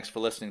 thanks for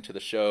listening to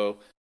the show.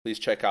 Please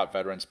check out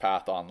Veterans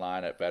Path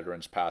online at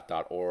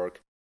veteranspath.org.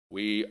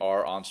 We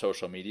are on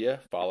social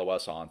media. Follow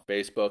us on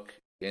Facebook,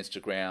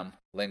 Instagram,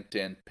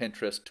 LinkedIn,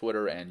 Pinterest,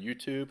 Twitter, and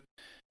YouTube.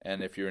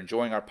 And if you're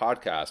enjoying our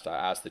podcast, I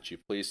ask that you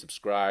please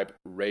subscribe,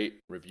 rate,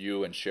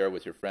 review, and share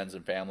with your friends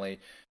and family.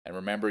 And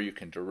remember, you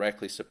can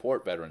directly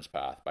support Veterans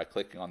Path by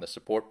clicking on the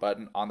support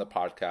button on the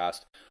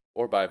podcast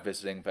or by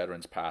visiting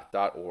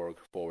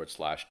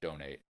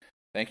veteranspath.org/donate.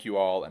 Thank you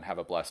all, and have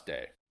a blessed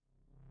day.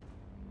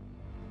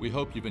 We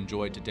hope you've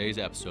enjoyed today's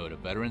episode of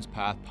Veterans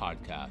Path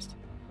Podcast.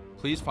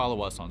 Please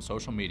follow us on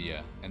social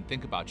media and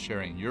think about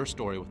sharing your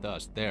story with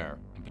us there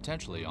and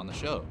potentially on the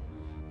show.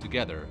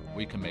 Together,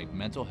 we can make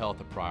mental health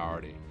a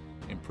priority,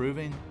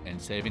 improving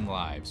and saving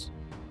lives.